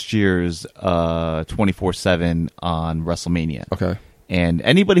last year's 24/7 on WrestleMania. Okay. And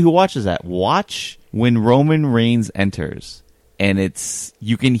anybody who watches that, watch when Roman Reigns enters, and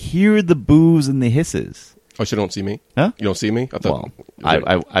you can hear the boos and the hisses. Oh, so you don't see me? Huh? You don't see me? I thought.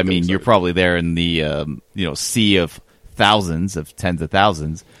 Well, I mean, you're probably there in the sea of thousands of tens of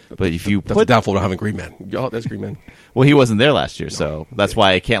thousands. But if you That's put a downfall of having Green Man. Oh, that's Green Man. well, he wasn't there last year, so that's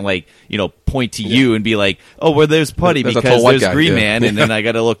why I can't point to you and be like, oh, well, there's Putty There's a because tall white there's guy, Green yeah. Man, and then I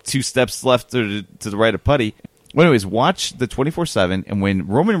got to look 2 steps left to the right of Putty. Well, anyways, watch the 24/7, and when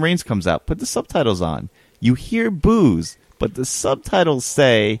Roman Reigns comes out, put the subtitles on. You hear boos, but the subtitles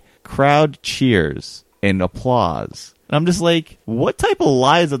say crowd cheers and applause. And I'm just like, what type of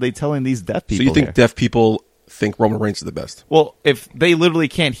lies are they telling these deaf people? So you think here? deaf people think Roman Reigns is the best? Well, if they literally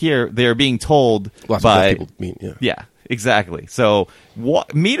can't hear, they're being told Lots by of deaf people mean, yeah. Yeah, exactly. So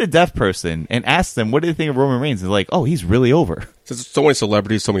meet a deaf person and ask them, what do they think of Roman Reigns? They're like, oh, he's really over. Since so many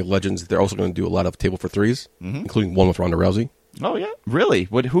celebrities, so many legends, they're also going to do a lot of table for threes, including one with Ronda Rousey. Oh, yeah? Really?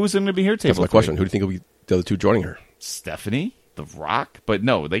 Who's going to be here? That's my question. Who do you think will be the other two joining her? Stephanie? The Rock? But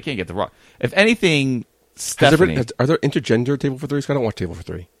no, they can't get The Rock. If anything, Has there Stephanie. been- are there intergender table for threes? I don't watch table for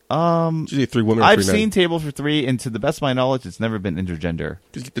three. It's usually 3 women or 3 I've men. seen Table for Three, and to the best of my knowledge, it's never been intergender.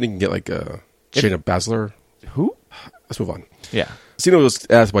 Then you can get like Shayna Baszler. Who? Let's move on. Yeah. Cena was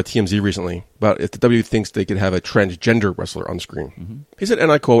asked by TMZ recently about if the WWE thinks they could have a transgender wrestler on screen. He said, and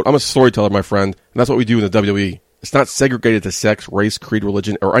I quote, "I'm a storyteller, my friend, and that's what we do in the WWE. It's not segregated to sex, race, creed,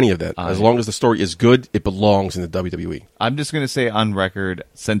 religion, or any of that. As long as the story is good, it belongs in the WWE." I'm just going to say on record,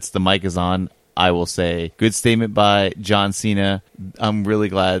 since the mic is on, I will say, good statement by John Cena. I'm really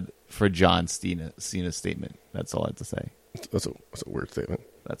glad for John Cena's statement. That's all I have to say. That's a weird statement.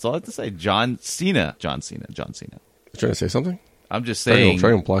 That's all I have to say. John Cena. You trying to say something? I'm just Trying saying. to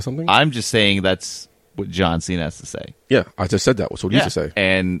imply something? I'm just saying that's what John Cena has to say. Yeah, I just said that. That's what you used to say.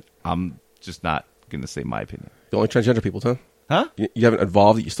 And I'm just not going to say my opinion. You don't like transgender people, huh? Huh? You haven't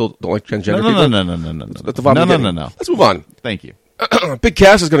evolved? You still don't like transgender No, people? no. That's the vibe I'm getting. No. Let's move on. Thank you. Big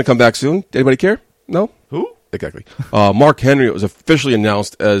Cass is going to come back soon. Anybody care? No? Who? Exactly. Mark Henry was officially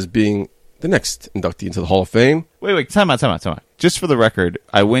announced as being the next inductee into the Hall of Fame. Wait. Time out. Just for the record,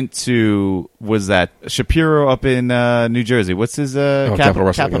 I went to, was that Shapiro up in New Jersey? What's his Capital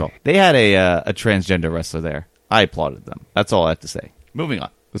Wrestling, Capital. yeah. They had a transgender wrestler there. I applauded them. That's all I have to say. Moving on.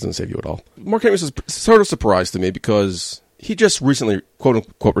 Doesn't save you at all. Mark Henry was sort of surprised to me because he just recently, quote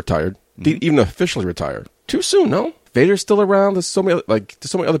unquote, retired. Didn't even officially retire. Too soon, no? Vader's still around. There's so many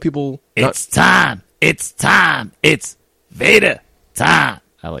other people. It's time. It's Vader time.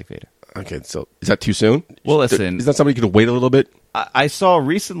 I like Vader. Okay, so is that too soon? Well, listen. Is that somebody who could wait a little bit? I saw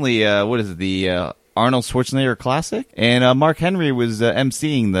recently, the Arnold Schwarzenegger Classic, and Mark Henry was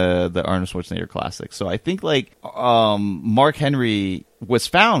emceeing the Arnold Schwarzenegger Classic. So I think Mark Henry was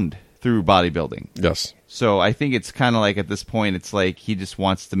found through bodybuilding. Yes. So I think it's kind of like at this point, it's like he just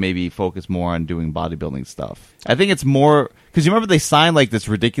wants to maybe focus more on doing bodybuilding stuff. I think it's more because you remember they signed like this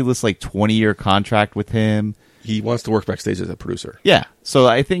ridiculous 20-year contract with him. He wants to work backstage as a producer. Yeah. So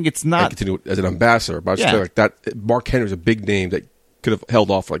I think it's And not. continue as an ambassador. But I just Yeah. feel like that Mark Henry's a big name that could have held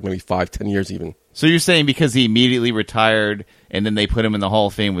off for maybe 5-10 years even. So you're saying because he immediately retired and then they put him in the Hall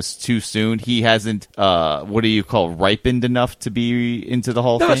of Fame was too soon? He hasn't, ripened enough to be into the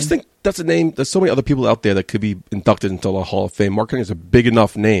Hall of No, Fame? I just think that's a name. There's so many other people out there that could be inducted into the Hall of Fame. Mark Henry is a big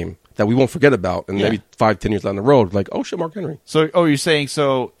enough name that we won't forget about. And Yeah. maybe 5-10 years down the road, like, oh shit, Mark Henry. So, you're saying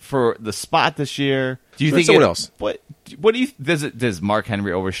so for the spot this year? Do you So think someone else. What do you does Mark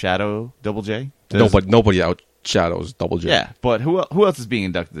Henry overshadow Double J? Nobody outshadows Double J. Yeah, but who else is being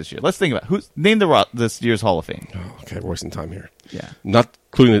inducted this year? Let's think about name this year's Hall of Fame. Oh, okay, we're wasting time here. Yeah. Not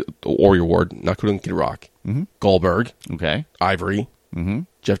including the Warrior Award, not including Kid Rock, Goldberg, Okay. Ivory,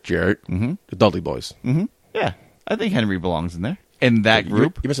 Jeff Jarrett, the Dudley Boys. Yeah, I think Henry belongs in there in that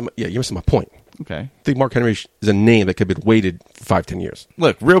group. You're missing my point. Okay. I think Mark Henry is a name that could have been waited for 5-10 years.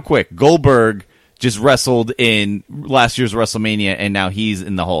 Look, real quick, Goldberg just wrestled in last year's WrestleMania, and now he's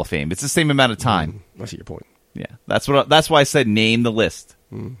in the Hall of Fame. It's the same amount of time. I see your point. Yeah, that's why I said name the list.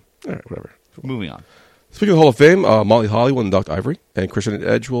 All right, whatever. Moving on. Speaking of Hall of Fame, Molly Holly will induct Ivory, and Christian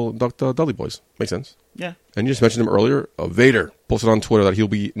Edge will induct Dudley Boys. Makes sense. Yeah. And you just mentioned him earlier. Vader posted on Twitter that he'll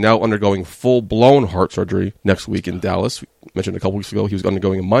be now undergoing full-blown heart surgery next week in Dallas. We mentioned a couple weeks ago he was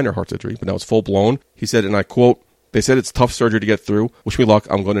undergoing a minor heart surgery, but now it's full-blown. He said, and I quote, "They said it's tough surgery to get through. Wish me luck.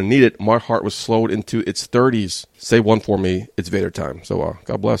 I'm going to need it. My heart was slowed into its 30s. Say one for me. It's Vader time." So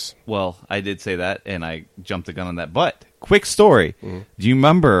God bless. Well, I did say that, and I jumped the gun on that. But quick story: do you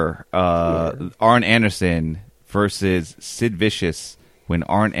remember Arn Anderson versus Sid Vicious when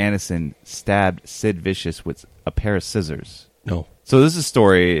Arn Anderson stabbed Sid Vicious with a pair of scissors? No. So this is a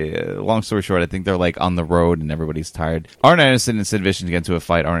story, long story short, I think they're on the road and everybody's tired. Arn Anderson and Sid Vicious get into a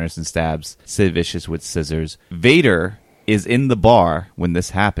fight. Arn Anderson stabs Sid Vicious with scissors. Vader is in the bar when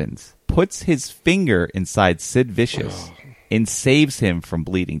this happens, puts his finger inside Sid Vicious and saves him from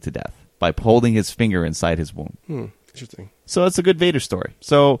bleeding to death by holding his finger inside his wound. Interesting. So that's a good Vader story.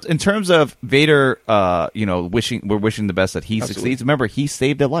 So in terms of Vader, we're wishing the best that he Absolutely. succeeds. Remember, he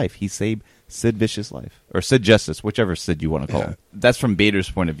saved a life. He saved Sid Vicious life. Or Sid Justice, whichever Sid you want to call him. That's from Vader's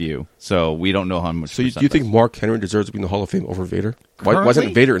point of view, so we don't know how much. So do you think Mark Henry deserves to be in the Hall of Fame over Vader? Why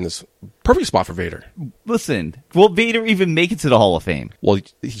isn't Vader in this perfect spot for Vader? Listen, will Vader even make it to the Hall of Fame? Well,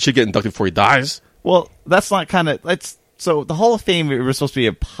 he should get inducted before he dies. Well, that's not kind of... So the Hall of Fame was supposed to be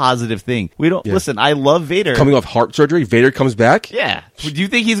a positive thing. We don't... Yeah. Listen, I love Vader. Coming off heart surgery, Vader comes back? Yeah. Do you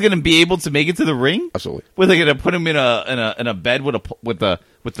think he's going to be able to make it to the ring? Absolutely. Were they going to put him in a bed with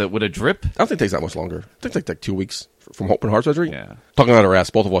a drip? I don't think it takes that much longer. I think it takes like 2 weeks from open heart surgery. Yeah. Talking out our ass,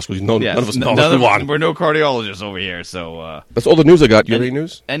 both of us, because none of us know. Let's move on. We're no cardiologists over here, so... That's all the news I got. You have any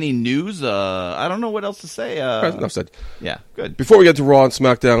news? Any news? I don't know what else to say. Enough said. Yeah, good. Before we get to Raw and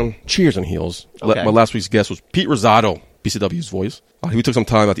SmackDown, cheers on heels. Okay. My last week's guest was Pete Rosado, BCW's voice. He took some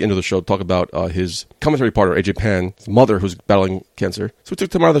time at the end of the show to talk about his commentary partner, AJ Pan, his mother, who's battling cancer. So we took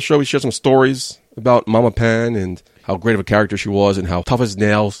time out of the show. We shared some stories about Mama Pan and how great of a character she was and how tough as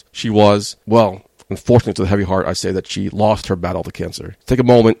nails she was. Well, unfortunately, to the heavy heart, I say that she lost her battle to cancer. Take a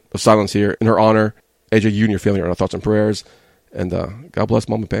moment of silence here in her honor. AJ, you and your family are in our thoughts and prayers. And God bless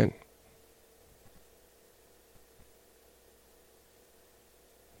Mama Pan.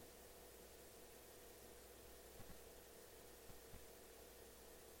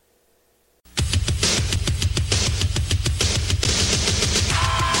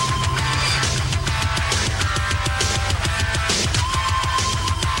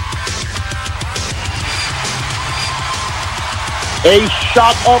 A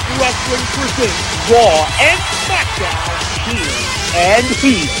Shot of Wrestling presents Raw and SmackDown Heel and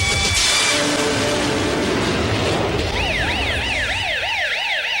Heel.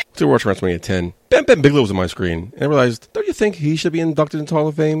 To watch WrestleMania 10, Bam Bam Bigelow was on my screen, and I realized, don't you think he should be inducted into the Hall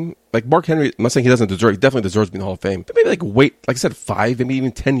of Fame? Like Mark Henry, I'm not saying he doesn't deserve, he definitely deserves to be in the Hall of Fame, but maybe wait, like I said, 5, maybe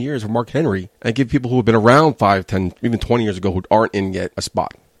even 10 years for Mark Henry, and give people who have been around 5, 10, even 20 years ago who aren't in yet a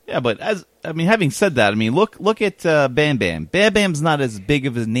spot. Yeah, but having said that, look at Bam Bam. Bam Bam's not as big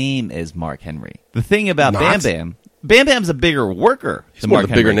of a name as Mark Henry. The thing about Bam Bam's a bigger worker. He's one of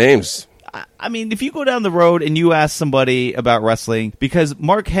the bigger names. I mean, if you go down the road and you ask somebody about wrestling, because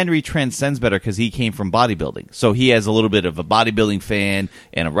Mark Henry transcends better because he came from bodybuilding, so he has a little bit of a bodybuilding fan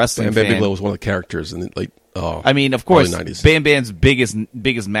and a wrestling fan. Bam Bam Bigelow was one of the characters in of course, 90s. Bam Bam's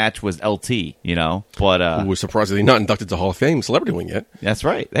biggest match was LT, but who was surprisingly not inducted to Hall of Fame Celebrity Wing yet. That's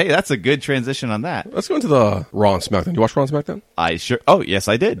right. Hey, that's a good transition on that. Let's go into the Raw and SmackDown. You watch Raw and SmackDown? Oh, yes,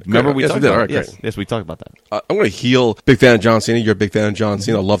 I did. Remember we talked about All right, it? great. Yes, we talked about that. I'm going to heel. Big fan of John Cena. You're a big fan of John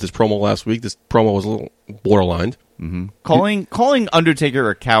Cena. I loved his promo last week. This promo was a little borderline. Mm-hmm. Calling Undertaker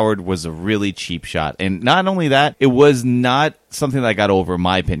a coward was a really cheap shot, and not only that, it was not something that I got over, in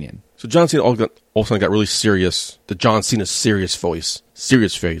my opinion. So John Cena all of a sudden got really serious. The John Cena serious voice,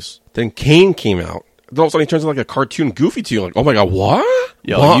 serious face. Then Kane came out. Then all of a sudden he turns into like a cartoon Goofy to you. Like, oh my god, what?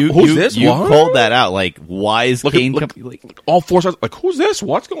 Yo, what? Who's this? You what? called that out. Like, why is Kane? All four sides. Like, who's this?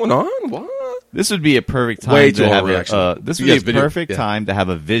 What's going on? What? This would be a perfect time Way to have a perfect time to have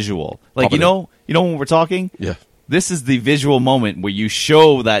a visual. Like, you know when we're talking. Yeah. This is the visual moment where you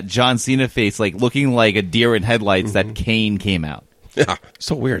show that John Cena face, like looking like a deer in headlights. That Kane came out. Yeah,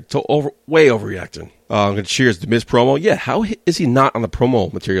 so weird. So way overreacting. I'm going to cheers the Miz promo. Yeah, how is he not on the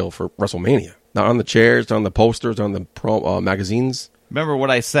promo material for WrestleMania? Not on the chairs, not on the posters, not on the magazines? Remember what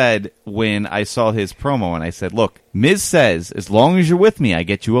I said when I saw his promo, and I said, look, Miz says, as long as you're with me, I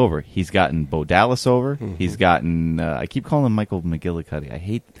get you over. He's gotten Bo Dallas over. Mm-hmm. He's gotten, I keep calling him Michael McGillicuddy. I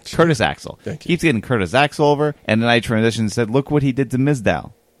hate Curtis Axel. Keeps getting Curtis Axel over. And then I transitioned and said, look what he did to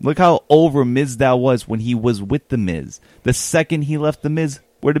Mizdow. Look how over Mizdow was when he was with The Miz. The second he left The Miz,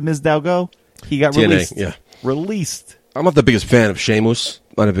 where did Mizdow go? He got TNA, released. Yeah. Released. I'm not the biggest fan of Sheamus.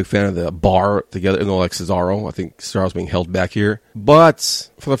 Not a big fan of the bar together, like Cesaro. I think Cesaro's being held back here.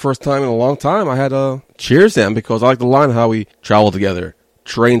 But for the first time in a long time, I had to cheers them because I like the line how we travel together,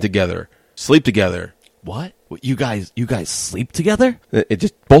 train together, sleep together. What? You guys sleep together? It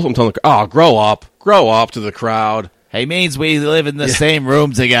just, both of them telling the grow up to the crowd. Hey, means we live in the same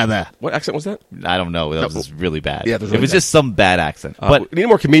room together. What accent was that? I don't know. That was just really bad. Yeah, it was just some bad accent. But we need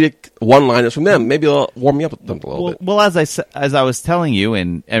more comedic one-liners from them. Maybe they'll warm me up with them a little bit. Well, as I was telling you,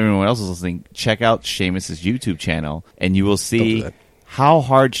 and everyone else is listening, check out Sheamus's YouTube channel, and you will see how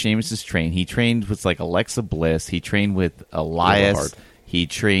hard Sheamus is trained. He trained with like Alexa Bliss. He trained with Elias. He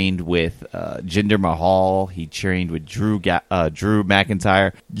trained with Jinder Mahal. He trained with Drew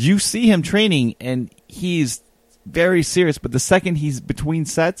McIntyre. You see him training, and he's very serious, but the second he's between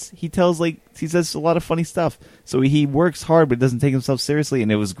sets, he says a lot of funny stuff. So he works hard, but doesn't take himself seriously.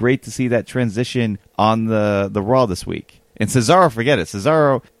 And it was great to see that transition on the Raw this week. And Cesaro, forget it.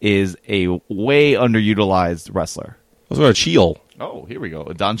 Cesaro is a way underutilized wrestler. I was going to Cheel. Oh, here we go.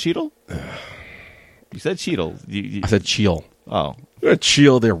 Don Cheadle? You said Cheadle. I said Cheadle. Oh. I'm going to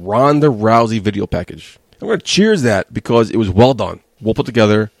cheer the Ronda Rousey video package. I'm going to cheers that because it was well done, well put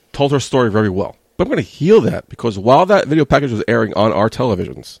together, told her story very well. But I'm going to heel that because while that video package was airing on our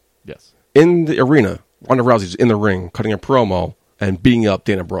televisions, Yes. in the arena, Ronda Rousey's in the ring cutting a promo and beating up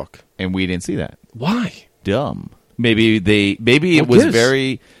Dana Brooke. And we didn't see that. Why? Dumb. Maybe it What was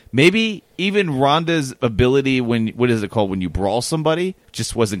gives? maybe even Ronda's ability what is it called when you brawl somebody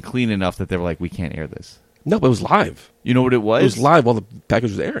just wasn't clean enough that they were like, we can't air this. No, but it was live. You know what it was? It was live while the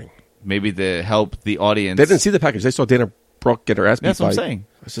package was airing. Maybe to help the audience. They didn't see the package. They saw Dana Brooke get her ass beat. That's what I'm saying.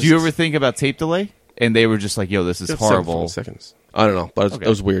 Do you ever think about tape delay? And they were just like, yo, this is horrible. Seconds. I don't know, but it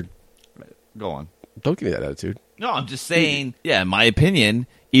was weird. Go on. Don't give me that attitude. No, I'm just saying, in my opinion,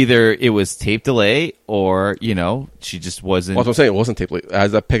 either it was tape delay or, she just wasn't. Well, that's what I'm saying. It wasn't tape.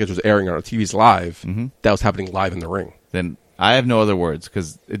 As that package was airing on our TVs live, that was happening live in the ring. Then I have no other words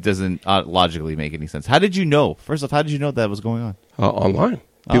because it doesn't logically make any sense. How did you know? First off, how did you know that was going on? Online.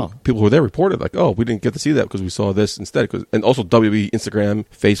 People who were there reported, like, oh, we didn't get to see that because we saw this instead. And also WWE, Instagram,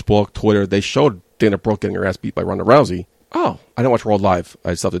 Facebook, Twitter, they showed Dana Brooke getting her ass beat by Ronda Rousey. Oh, I didn't watch Raw live. I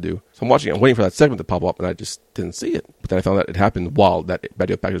had stuff to do. So I'm watching it. I'm waiting for that segment to pop up, and I just didn't see it. But then I found out it happened while that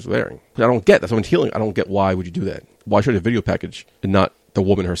video package was airing. But I don't get that. That's what I'm healing. I don't get why would you do that. Why should a video package and not the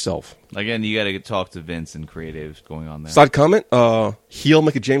woman herself? Again, you got to talk to Vince and creatives going on there. Side comment, heel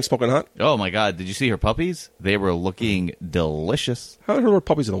Mickie James smoking hot. Oh, my God. Did you see her puppies? They were looking delicious. I haven't heard of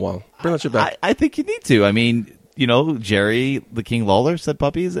puppies in a while. Bring that shit back. I think you need to. I mean, Jerry the King Lawler said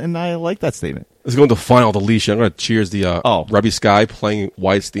puppies, and I like that statement. Let's go into final deletion. I'm going to cheers the Rebby Sky playing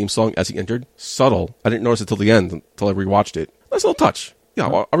Wyatt's theme song as he entered. Subtle. I didn't notice it till the end, until I rewatched it. Nice little touch. Yeah,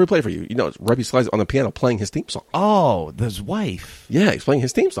 I'll replay it for you. It's Rebby Sky's on the piano playing his theme song. Oh, his wife. Yeah, he's playing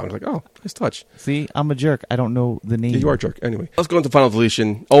his theme song. I was like, oh, nice touch. See, I'm a jerk. I don't know the name. Yeah, you are a jerk. Anyway, let's go into final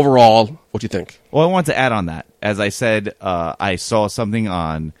deletion. Overall, what do you think? Well, I want to add on that. As I said, I saw something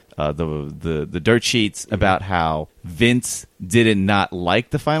on the dirt sheets about how Vince did not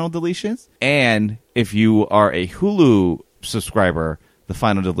like the final deletions, and if you are a Hulu subscriber, the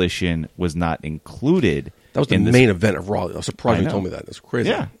final deletion was not included. That was the main event of Raw. I was surprised you told me that. That's crazy.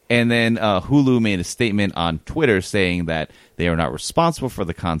 Yeah. And then Hulu made a statement on Twitter saying that they are not responsible for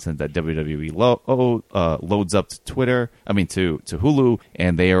the content that WWE loads up to to Hulu,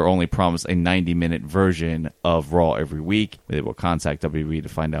 and they are only promised a 90-minute version of Raw every week. They will contact WWE to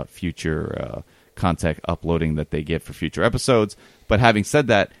find out future content uploading that they get for future episodes. But having said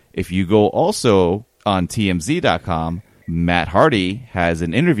that, if you go also on TMZ.com, Matt Hardy has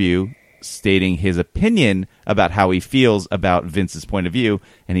an interview stating his opinion about how he feels about Vince's point of view,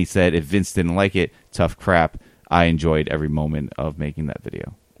 and he said if Vince didn't like it, tough crap. I enjoyed every moment of making that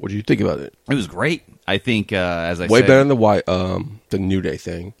video. What did you think about it? It was great. I think, as I way said, better than the New Day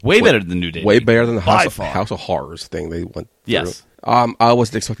thing. Way better than the New Day. Way better than the By House of Horrors thing they went through. Yes. I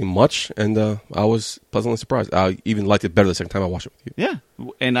wasn't expecting much, and I was pleasantly surprised. I even liked it better the second time I watched it with you. Yeah,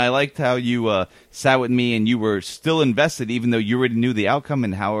 and I liked how you sat with me and you were still invested, even though you already knew the outcome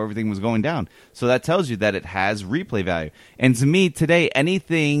and how everything was going down. So that tells you that it has replay value. And to me, today,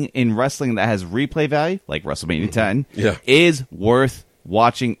 anything in wrestling that has replay value, like WrestleMania 10, is worth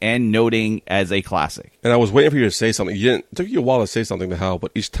watching and noting as a classic. And I was waiting for you to say something. It took you a while to say something to Hal,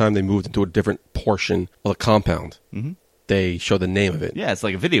 but each time they moved into a different portion of the compound, they showed the name of it. Yeah, it's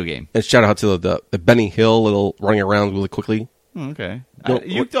like a video game. And shout out to the Benny Hill little running around really quickly. Okay.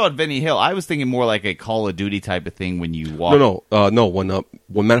 You thought Benny Hill. I was thinking more like a Call of Duty type of thing when you walk. No.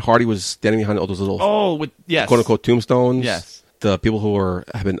 When Matt Hardy was standing behind all those little quote unquote tombstones. Yes. The people who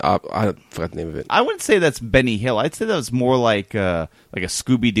have been I forgot the name of it. I wouldn't say that's Benny Hill. I'd say that was more like a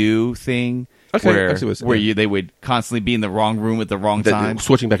Scooby Doo thing. Okay, where they would constantly be in the wrong room at the wrong time,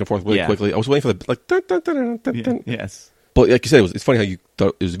 switching back and forth really quickly. I was waiting for the dun, dun, dun, dun, dun. Yes. But like you said, it's funny how you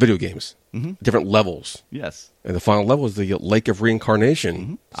thought it was video games, different levels. Yes. And the final level is the Lake of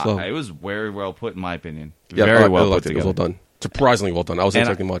Reincarnation. So it was very well put, in my opinion. Yeah, very well put together. It was well done. Surprisingly well done. I wasn't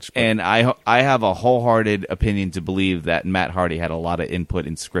expecting much. And I have a wholehearted opinion to believe that Matt Hardy had a lot of input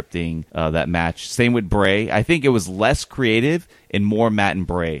in scripting that match. Same with Bray. I think it was less creative and more Matt and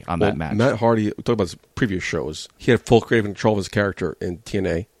Bray on that match. Matt Hardy, we talked about his previous shows. He had full creative control of his character in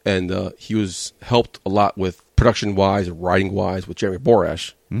TNA, and he was helped a lot with production-wise and writing-wise with Jeremy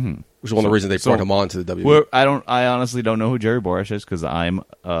Borash, which is one of the reasons they brought him on to the WWE. I honestly don't know who Jerry Borash is because I'm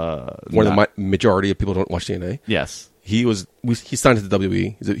one of the majority of people don't watch TNA. Yes. He signed to the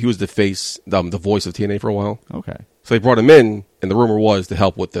WWE. He was the face, the voice of TNA for a while. Okay. So they brought him in, and the rumor was to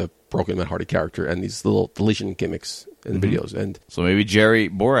help with the broken Matt Hardy character and these little deletion gimmicks in the videos. And so maybe Jerry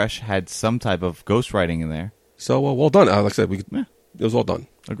Borash had some type of ghostwriting in there. So well done. Like I said, Yeah. it was all done.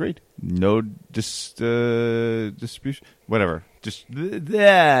 Agreed. No distribution. Whatever. Just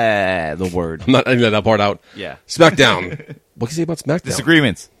the word. I'm not editing that part out. Yeah. SmackDown. What can you say about SmackDown?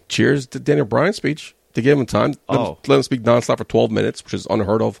 Disagreements. Cheers to Daniel Bryan's speech. They gave him time. Let him speak nonstop for 12 minutes, which is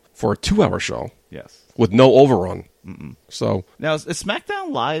unheard of for a 2-hour show Yes. with no overrun. So, Now, is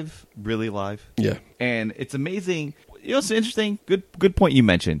SmackDown live really live? yeah. And it's amazing. You know what's interesting? Good point you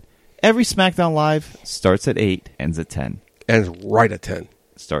mentioned. Every SmackDown Live starts at 8, ends at 10. And right at 10.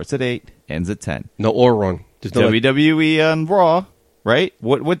 Starts at 8, ends at 10. No overrun. Just no WWE on Raw, right?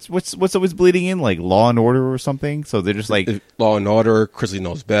 What's always bleeding in? Like Law and Order or something? So they're just like Law and Order, Chrisley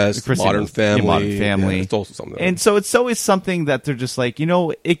Knows Best, Chrissy Modern Knows- Family. yeah, Modern Family. Yeah, it's also something. And so it's always something that they're just like,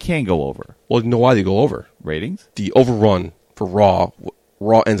 it can go over. Well, you know why they go over? Ratings? The overrun for Raw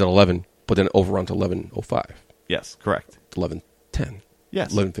ends at 11, but then overrun to 11:05, Yes, correct. 11:10,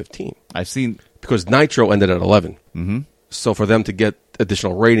 Yes. 11:15. I've seen. Because Nitro ended at 11. Mm-hmm. So for them to get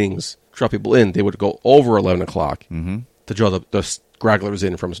additional ratings, draw people in, they would go over 11 o'clock to draw the stragglers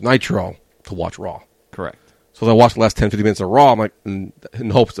in from Nitro to watch Raw. Correct. So I watched the last 10, 15 minutes of Raw, I'm like, in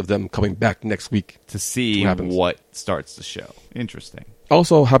hopes of them coming back next week. To see What happens? what starts the show. Interesting.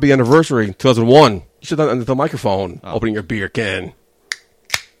 Also, happy anniversary, 2001. You should have done it under the microphone, opening your beer can.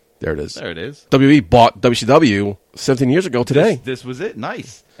 There it is. There it is. WWE bought WCW 17 years ago today. This was it.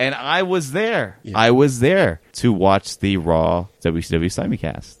 Nice. And I was there. Yeah. I was there to watch the Raw WCW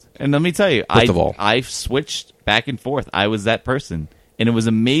simulcast. And let me tell you, First of all. I switched back and forth. I was that person. And it was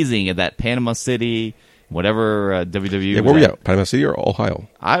amazing at that Panama City, whatever WWE Yeah, was where were you at? Panama City or Ohio?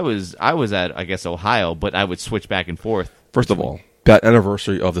 I was at, I guess, Ohio, but I would switch back and forth. First of all, that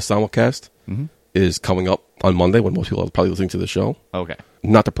anniversary of the simulcast is coming up on Monday when most people are probably listening to the show. Okay.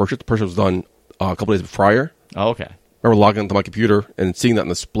 Not the purchase. The purchase was done a couple days prior. Oh, okay. I remember logging into my computer and seeing that on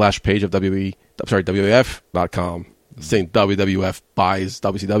the splash page of WWF.com saying WWF buys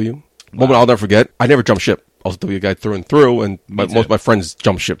WCW. Moment I'll never forget. I never jumped ship. I was a WWE guy through and through, and most of my friends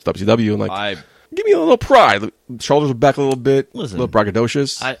jumped ship to WCW. And give me a little pride. The shoulders were back a little bit, Listen, a little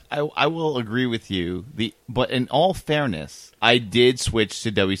braggadocious. I will agree with you. But in all fairness, I did switch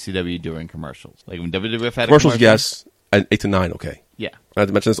to WCW during commercials. Like when WWF had Commercials, a commercial. yes. At 8 to 9, okay. Yeah. I have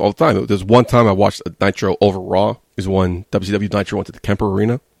to mention this all the time. There's one time I watched a Nitro over Raw. Is when WCW Nitro went to the Kemper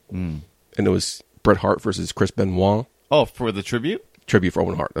Arena, and it was Bret Hart versus Chris Benoit. Oh, for the tribute? Tribute for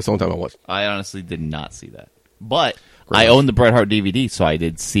Owen Hart. That's the only time I watched. I honestly did not see that. But I own the Bret Hart DVD, so I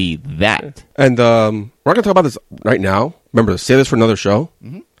did see that. And we're not going to talk about this right now. Remember, save this for another show.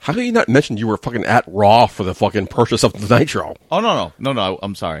 How can you not mention you were fucking at Raw for the fucking purchase of the Nitro? Oh, no,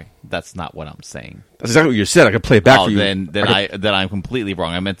 I'm sorry. That's not what I'm saying. That's exactly what you said. I could play it back for you. Then I'm completely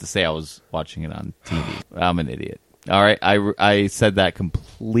wrong. I meant to say I was watching it on TV. I'm an idiot. All right, I said that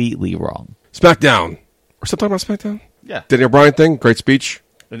completely wrong. SmackDown. We're still talking about SmackDown? Yeah. Daniel Bryan thing, great speech.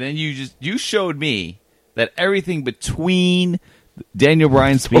 And then you showed me that everything between Daniel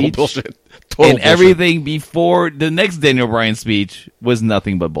Bryan's speech Total and bullshit. everything before the next Daniel Bryan speech was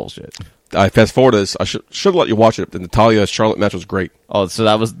nothing but bullshit. I fast forward this. I should let you watch it. The Natalya Charlotte match was great. Oh, so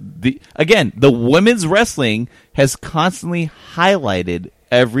that was the women's wrestling has constantly highlighted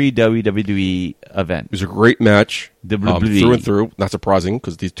every WWE event. It was a great match, WWE. through and through. Not surprising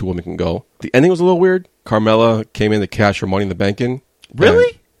because these two women can go. The ending was a little weird. Carmella came in to cash her Money in the Bank in.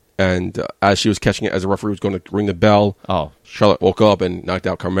 Really? And as she was catching it, as the referee was going to ring the bell, Oh. Charlotte woke up and knocked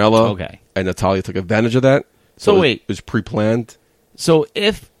out Carmella. Okay. And Natalya took advantage of that. So it wait. was pre-planned. So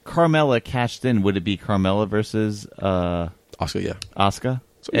if Carmella cashed in, would it be Carmella versus Oscar, yeah. Asuka?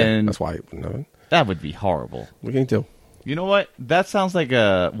 So, yeah, And that's why. No, that would be horrible. what can you do? You know what? That sounds like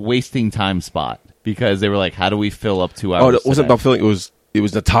a wasting time spot because they were like, "How do we fill up 2 hours?" Oh, it wasn't today? about feeling. It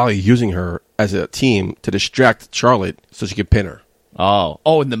was Natalya using her as a team to distract Charlotte so she could pin her.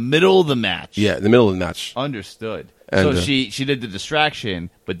 Oh, in the middle of the match. Yeah, in the middle of the match. Understood. And, so she did the distraction,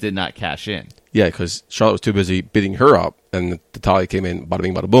 but did not cash in. Yeah, because Charlotte was too busy beating her up, and Natalya came in, bada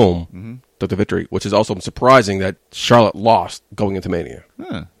bing, bada boom, took the victory. Which is also surprising that Charlotte lost going into Mania.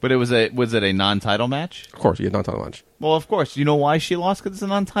 Huh. But was it a non-title match? Of course, you had non-title match. Well, of course. You know why she lost? Because it's a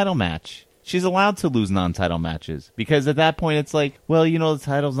non-title match. She's allowed to lose non-title matches because at that point it's like, well, the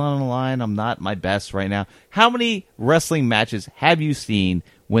title's not on the line. I'm not my best right now. How many wrestling matches have you seen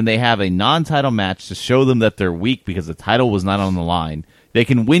when they have a non-title match to show them that they're weak because the title was not on the line? They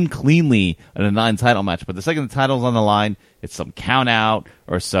can win cleanly in a non-title match, but the second the title's on the line, it's some count out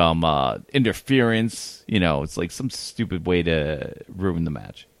or some interference. It's like some stupid way to ruin the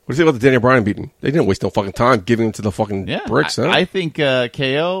match. What do you think about the Daniel Bryan beating? They didn't waste no fucking time giving him to the fucking bricks. I think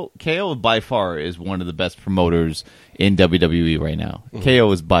KO by far is one of the best promoters in WWE right now.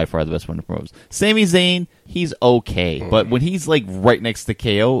 KO is by far the best one of promoters. Sami Zayn, he's okay, but when he's like right next to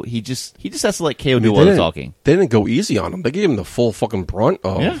KO, he just has to let KO do all the talking. They didn't go easy on him. They gave him the full fucking brunt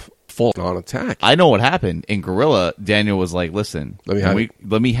of full on attack. I know what happened in Gorilla. Daniel was like, "Listen, let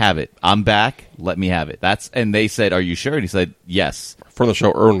me have it. I'm back. Let me have it." And they said, "Are you sure?" And he said, "Yes." From the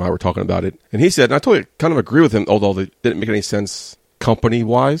show, Erwin and I were talking about it, and he said, and I totally kind of agree with him, although it didn't make any sense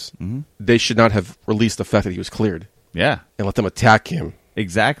company-wise. They should not have released the fact that he was cleared. Yeah, and let them attack him.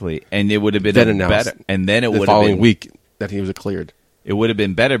 Exactly, and it would have been better. And then it would have following been, week that he was cleared. It would have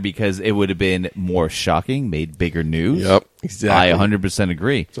been better because it would have been more shocking, made bigger news. Yep, exactly. I 100%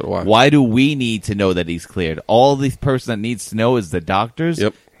 agree. So do I. Why do we need to know that he's cleared? All the person that needs to know is the doctors,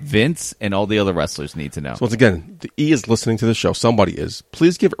 Vince, and all the other wrestlers need to know. So once again, the E is listening to the show. Somebody is.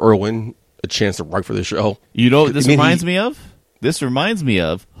 Please give Erwin a chance to write for the show. You know what this reminds me of? This reminds me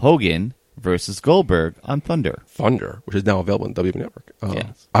of Hogan versus Goldberg on Thunder. Thunder, which is now available on WWE Network.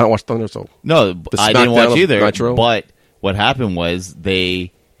 Yes. I don't watch Thunder, so... No, I didn't watch either. Nitro. But what happened was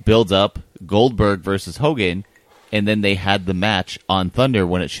they build up Goldberg versus Hogan, and then they had the match on Thunder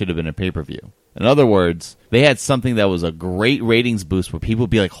when it should have been a pay-per-view. In other words, they had something that was a great ratings boost where people would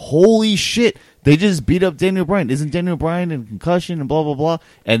be like, holy shit, they just beat up Daniel Bryan. Isn't Daniel Bryan in concussion and blah, blah, blah?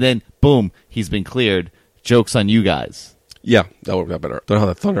 And then, boom, he's been cleared. Joke's on you guys. Yeah, that would have been better. Don't know how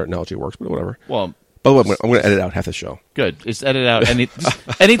the Thunder analogy works, but whatever. Well, by the way, I'm going to edit out half the show. Good. Just edit out.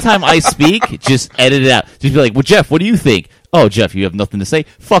 Anytime I speak, just edit it out. Just be like, well, Jeff, what do you think? Oh, Jeff, you have nothing to say?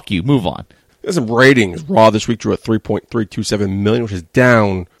 Fuck you. Move on. There's some ratings. Raw this week drew at 3.327 million, which is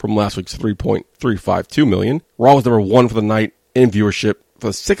down from last week's 3.352 million. Raw was number one for the night in viewership for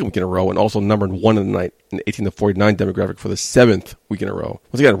the second week in a row, and also numbered one in the night in the 18 to 49 demographic for the seventh week in a row.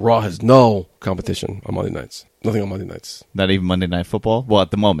 Once again, Raw has no competition on Monday nights. Nothing on Monday nights. Not even Monday Night Football? Well,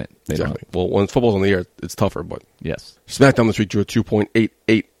 at the moment. Exactly. Well, when football's on the air, it's tougher, but... Yes. SmackDown this week drew at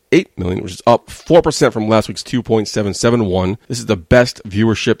 2.888 million, which is up 4% from last week's 2.771. This is the best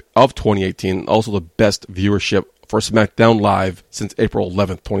viewership of 2018, also the best viewership for SmackDown Live since April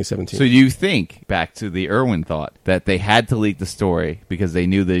 11th, 2017. So you think, back to the Irwin thought, that they had to leak the story because they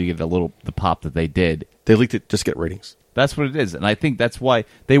knew they'd get the pop that they did. They leaked it just to get ratings. That's what it is. And I think that's why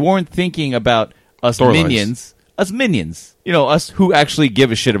they weren't thinking about us minions. Us minions. You know, us who actually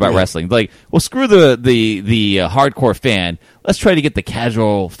give a shit about wrestling. Like, well, screw the hardcore fan. Let's try to get the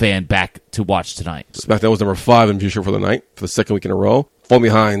casual fan back to watch tonight. SmackDown was number 5 in viewership for the night for the second week in a row. Falling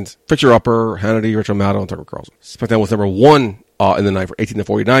behind Fixer Upper, Hannity, Richard Amato, and Tucker Carlson. SmackDown was number 1 in the night for 18 to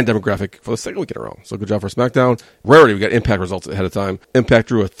 49 demographic for the second week in a row. So good job for SmackDown. Rarity, we got Impact results ahead of time. Impact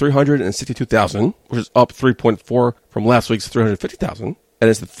drew at 362,000, which is up 3.4 from last week's 350,000. And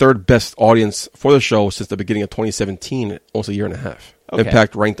it's the third best audience for the show since the beginning of 2017, almost a year and a half. Okay.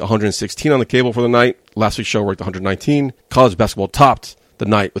 Impact ranked 116 on the cable for the night. Last week's show ranked 119. College basketball topped the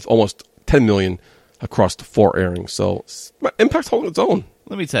night with almost 10 million across the 4 airings. So Impact's holding its own.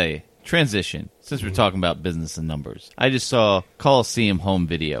 Let me tell you. Transition. Since we're talking about business and numbers, I just saw Coliseum home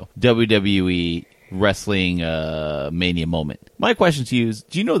video. WWE Wrestling Mania moment. My question to you is,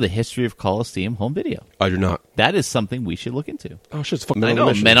 do you know the history of Coliseum home video? I do not. That is something we should look into. Oh, shit, it's fucking Men on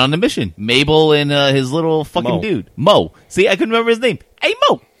the Mission. Men on the Mission. Mabel and his little fucking dude. Mo. See, I couldn't remember his name. Hey,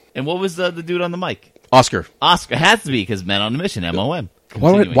 Mo. And what was the dude on the mic? Oscar. Oscar. Has to be, because Men on the Mission, MOM.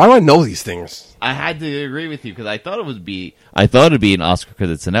 Why do I know these things? I had to agree with you, because I thought it'd be an Oscar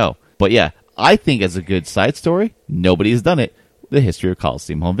because it's an O. But yeah, I think as a good side story, nobody has done it. The history of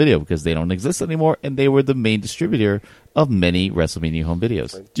Coliseum home video, because they don't exist anymore, and they were the main distributor of many WrestleMania home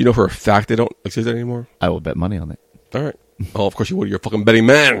videos. Do you know for a fact they don't exist anymore? I will bet money on it. All right. Oh, of course you would. You're a fucking betting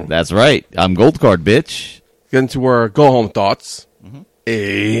man. That's right. I'm gold card, bitch. Get into our go-home thoughts. Mm-hmm.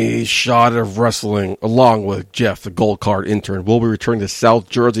 A Shot of Wrestling, along with Jeff, the gold card intern, will be returning to South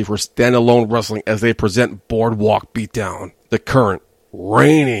Jersey for standalone wrestling as they present Boardwalk Beatdown. The current,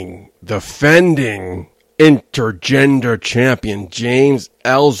 reigning, defending intergender champion James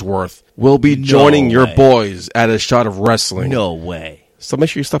Ellsworth will be joining your boys at A Shot of Wrestling. No way. So make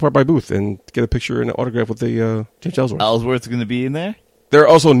sure you stop by my booth and get a picture and an autograph with the James Ellsworth. Ellsworth's going to be in there? There are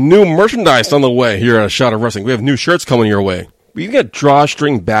also new merchandise on the way here at A Shot of Wrestling. We have new shirts coming your way. You can get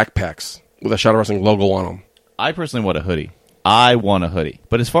drawstring backpacks with A Shot of Wrestling logo on them. I personally want a hoodie. I want a hoodie.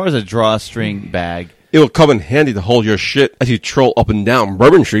 But as far as a drawstring bag, it will come in handy to hold your shit as you troll up and down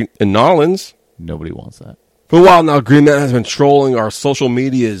Bourbon Street in New Orleans. Nobody wants that. For a while now, Green Man has been trolling our social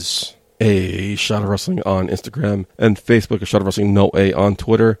medias. A Shot of Wrestling on Instagram and Facebook, A Shot of Wrestling No A on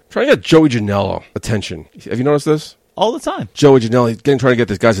Twitter. Trying to get Joey Janela attention. Have you noticed this? all the time. Joey Janela trying to get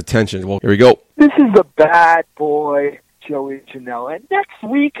this guy's attention. Well, here we go. This is the bad boy, Joey Janela. And next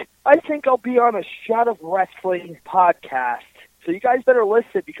week, I think I'll be on a Shot of Wrestling podcast. So you guys better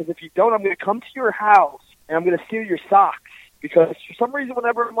listen, because if you don't, I'm going to come to your house and I'm going to steal your socks. Because for some reason,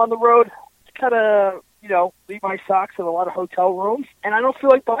 whenever I'm on the road, it's kind of, leave my socks in a lot of hotel rooms, and I don't feel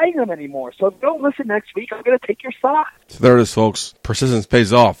like buying them anymore. So if you don't listen next week, I'm going to take your socks. So there it is, folks. Persistence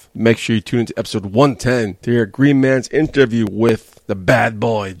pays off. Make sure you tune into episode 110 to hear Green Man's interview with the bad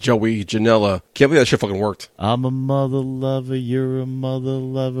boy, Joey Janela. Can't believe that shit fucking worked. I'm a mother lover, you're a mother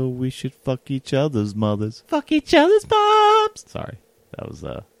lover, we should fuck each other's mothers. Fuck each other's moms! Sorry, that was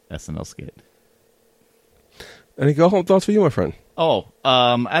a SNL skit. Any go-home thoughts for you, my friend? Oh,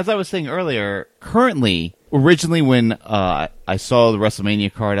 as I was saying earlier, originally when I saw the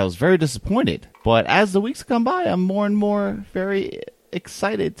WrestleMania card, I was very disappointed. But as the weeks come by, I'm more and more very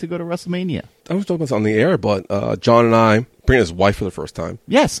excited to go to WrestleMania. I was talking about this on the air, but John and I, bringing his wife for the first time.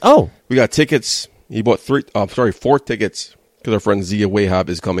 Yes. Oh. We got tickets. He bought 4 tickets because our friend Zia Wahab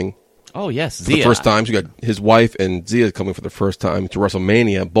is coming. Oh, yes, For Zia. the first time. So we got his wife and Zia coming for the first time to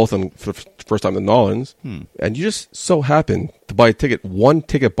WrestleMania, both of them for the first time in Nolans. And you just so happened to buy one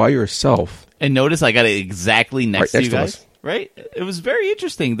ticket by yourself. And notice I got it exactly next to you to guys. us. Right? It was very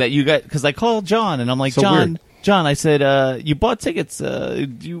interesting that you got, because I called John and I'm like, So John, weird. John, I said, you bought tickets.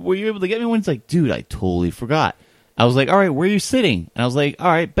 Were you able to get me one? He's like, dude, I totally forgot. I was like, all right, where are you sitting? And I was like, all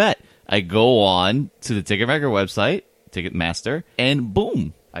right, bet. I go on to the Ticketmaster website, Ticketmaster, and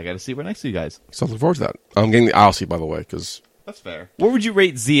boom, I got a seat right next to you guys. So looking forward to that. I'm getting the aisle seat, by the way, because That's fair. Where would you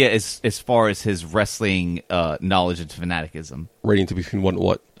rate Zia as far as his wrestling knowledge and fanaticism? rating to between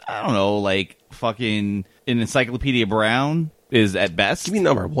what? I don't know, like fucking an Encyclopedia Brown is at best. Give me a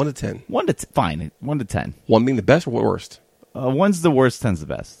number, 1 to 10. Fine, 1 to 10. 1 being the best or worst? 1's the worst, 10's the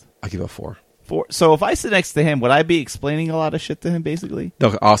best. I give it a 4. 4. So if I sit next to him, would I be explaining a lot of shit to him, basically?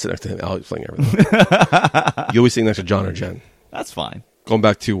 No, I'll sit next to him. I'll explain everything. You'll be sitting next to John or Jen. That's fine. Going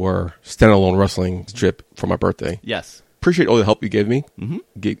back to our standalone wrestling trip for my birthday. Yes. Appreciate all the help you gave me. Mm-hmm.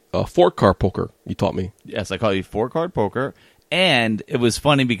 4-card poker you taught me. Yes, I call you 4-card poker. And it was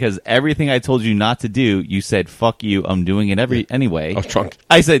funny because everything I told you not to do, you said, fuck you, I'm doing it anyway. I was drunk.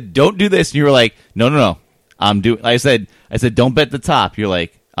 I said, don't do this. And you were like, no. I said, don't bet the top. You're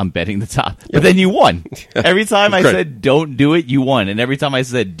like, I'm betting the top. But then you won. Every time I said, don't do it, you won. And every time I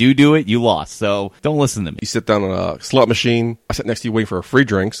said, do it, you lost. So don't listen to me. You sit down on a slot machine. I sat next to you waiting for free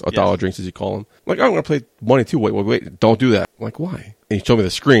drinks, $1 drinks as you call them. I'm like, I'm going to play money too. Wait. Don't do that. I'm like, why? And you showed me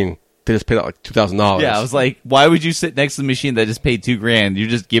the screen. They just paid out like $2,000. Yeah, I was like, why would you sit next to the machine that just paid $2,000? You're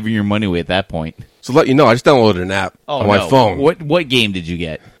just giving your money away at that point. So to let you know, I just downloaded an app on my phone. What game did you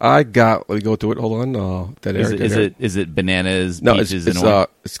get? I got. Let me go to it. Hold on. Is it bananas, peaches, and orange?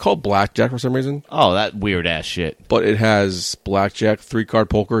 It's called blackjack for some reason. Oh, that weird ass shit. But it has blackjack, 3-card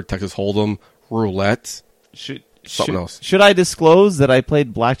poker, Texas Hold'em, roulette, something else. Should I disclose that I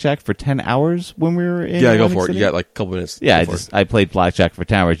played blackjack for 10 hours when we were in? Yeah, go for it. City? You got like a couple minutes. Yeah, I played blackjack for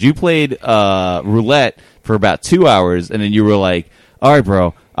 10 hours. You played roulette for about 2 hours, and then you were like, all right,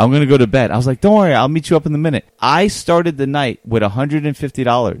 bro, I'm going to go to bed. I was like, don't worry, I'll meet you up in a minute. I started the night with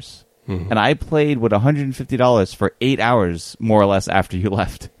 $150, and I played with $150 for 8 hours, more or less, after you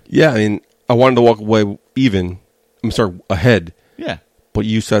left. Yeah, I mean, I wanted to walk away ahead. Yeah. But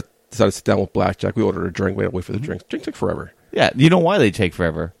you decided to sit down with blackjack. We ordered a drink. We had to wait for the drinks. Drinks took forever. Yeah, you know why they take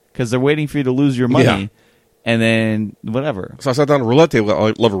forever? Because they're waiting for you to lose your money, Yeah. and then whatever. So I sat down at a roulette table.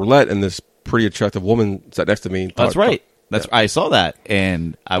 I love a roulette, and this pretty attractive woman sat next to me. That's right. I saw that,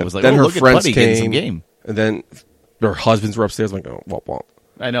 and I was like, then her look at friends Buddy getting some game. And then their husbands were upstairs. I'm like, oh, womp.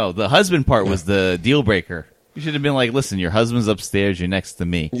 I know. The husband part was the deal breaker. You should have been like, listen, your husband's upstairs, you're next to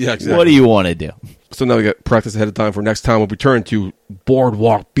me. Yeah, exactly. What do you want to do? So now we got practice ahead of time for next time. We'll return to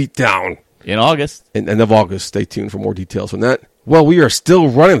Boardwalk Beatdown In August. in end of August. Stay tuned for more details on that. Well, we are still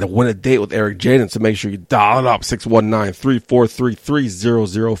running the Win a Date with Eric Jaden, so make sure you dial it up,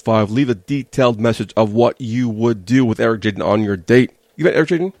 619-343-3005. Leave a detailed message of what you would do with Eric Jaden on your date. You met Eric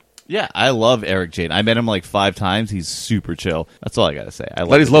Jaden? Yeah, I love Eric Jaden. I met him like 5 times. He's super chill. That's all I got to say.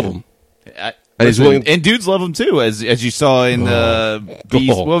 Ladies love him. And he's willing- and dudes love him too, as you saw in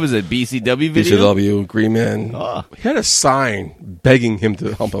what was it, BCW video? BCW, Green Man. He had a sign begging him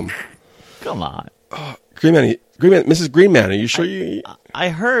to help him. Come on. Green Man, Mrs. Green Man, are you sure you... I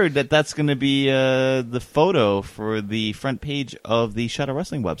heard that that's going to be the photo for the front page of the Shot of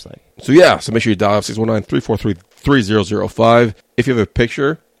Wrestling website. So make sure you dial up 619-343-3005. If you have a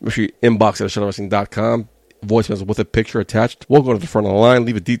picture, make sure you inbox at shotofwrestling.com. Voicemails with a picture attached. We'll go to the front of the line,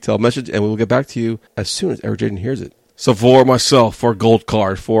 leave a detailed message, and we will get back to you as soon as Eric Jaden hears it. So for myself, for Gold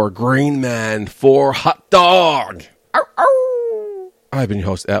Card, for Green Man, for Hot Dog, I've been your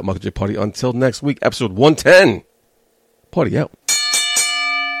host at Michael J. Putty. Until next week, episode 110. Putty out.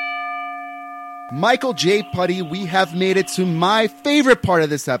 Michael J. Putty, we have made it to my favorite part of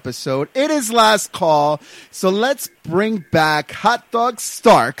this episode. It is last call. So let's bring back Hot Dog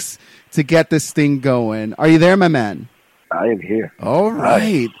Starks to get this thing going. Are you there, my man? I am here. All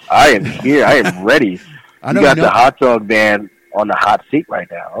right. I am here. I am ready. I You know, got the hot dog man on the hot seat right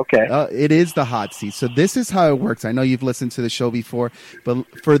now. Okay. It is the hot seat. So this is how it works. I know you've listened to the show before, but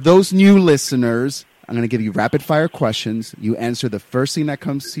for those new listeners, I'm going to give you rapid fire questions. You answer the first thing that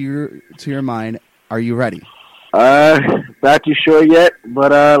comes to your mind. Are you ready? Not too sure yet,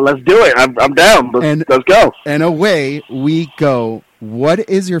 but let's do it. I'm down. Let's go. And away we go. What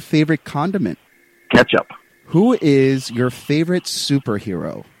is your favorite condiment? Ketchup. Who is your favorite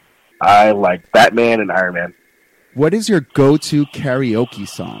superhero? I like Batman and Iron Man. What is your go-to karaoke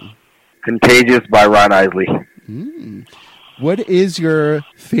song? Contagious by Ron Isley. What is your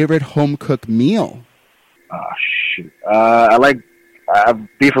favorite home-cooked meal? Oh, shoot. I like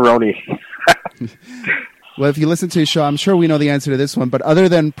beefaroni. Well, if you listen to the show, I'm sure we know the answer to this one. But other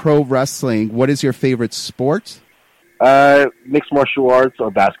than pro wrestling, what is your favorite sport? Mixed martial arts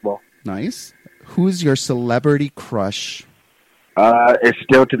or basketball. Nice. Who's your celebrity crush? It's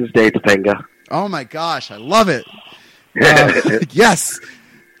still to this day Topanga. Oh, my gosh. I love it. Yes.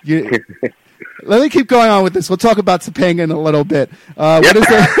 Let me keep going on with this. We'll talk about Topanga in a little bit. What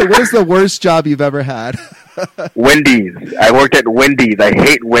is the worst job you've ever had? Wendy's. I worked at Wendy's. I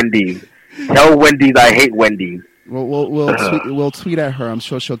hate Wendy's. Tell Wendy's I hate Wendy's. We'll tweet at her. I'm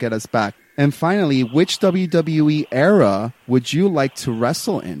sure she'll get us back. And finally, which WWE era would you like to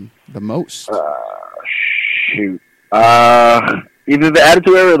wrestle in the most? Shoot. Either the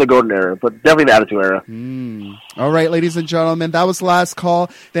Attitude Era or the Golden Era, but definitely the Attitude Era. All right, ladies and gentlemen, that was last call.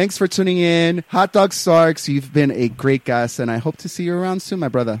 Thanks for tuning in. Hot Dog Starks, you've been a great guest, and I hope to see you around soon, my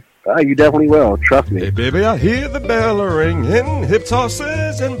brother. You definitely will. Trust me. Hey, baby, I hear the bell ringing, hip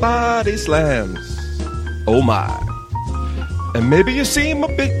tosses and body slams. Oh, my. And maybe you seem a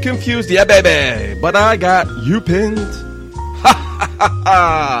bit confused. Yeah, baby, but I got you pinned. Ha, ha, ha,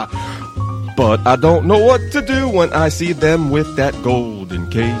 ha. But I don't know what to do when I see them with that golden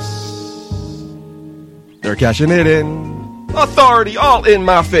case. They're cashing it in. Authority all in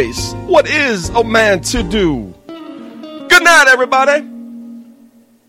my face. What is a man to do? Good night, everybody.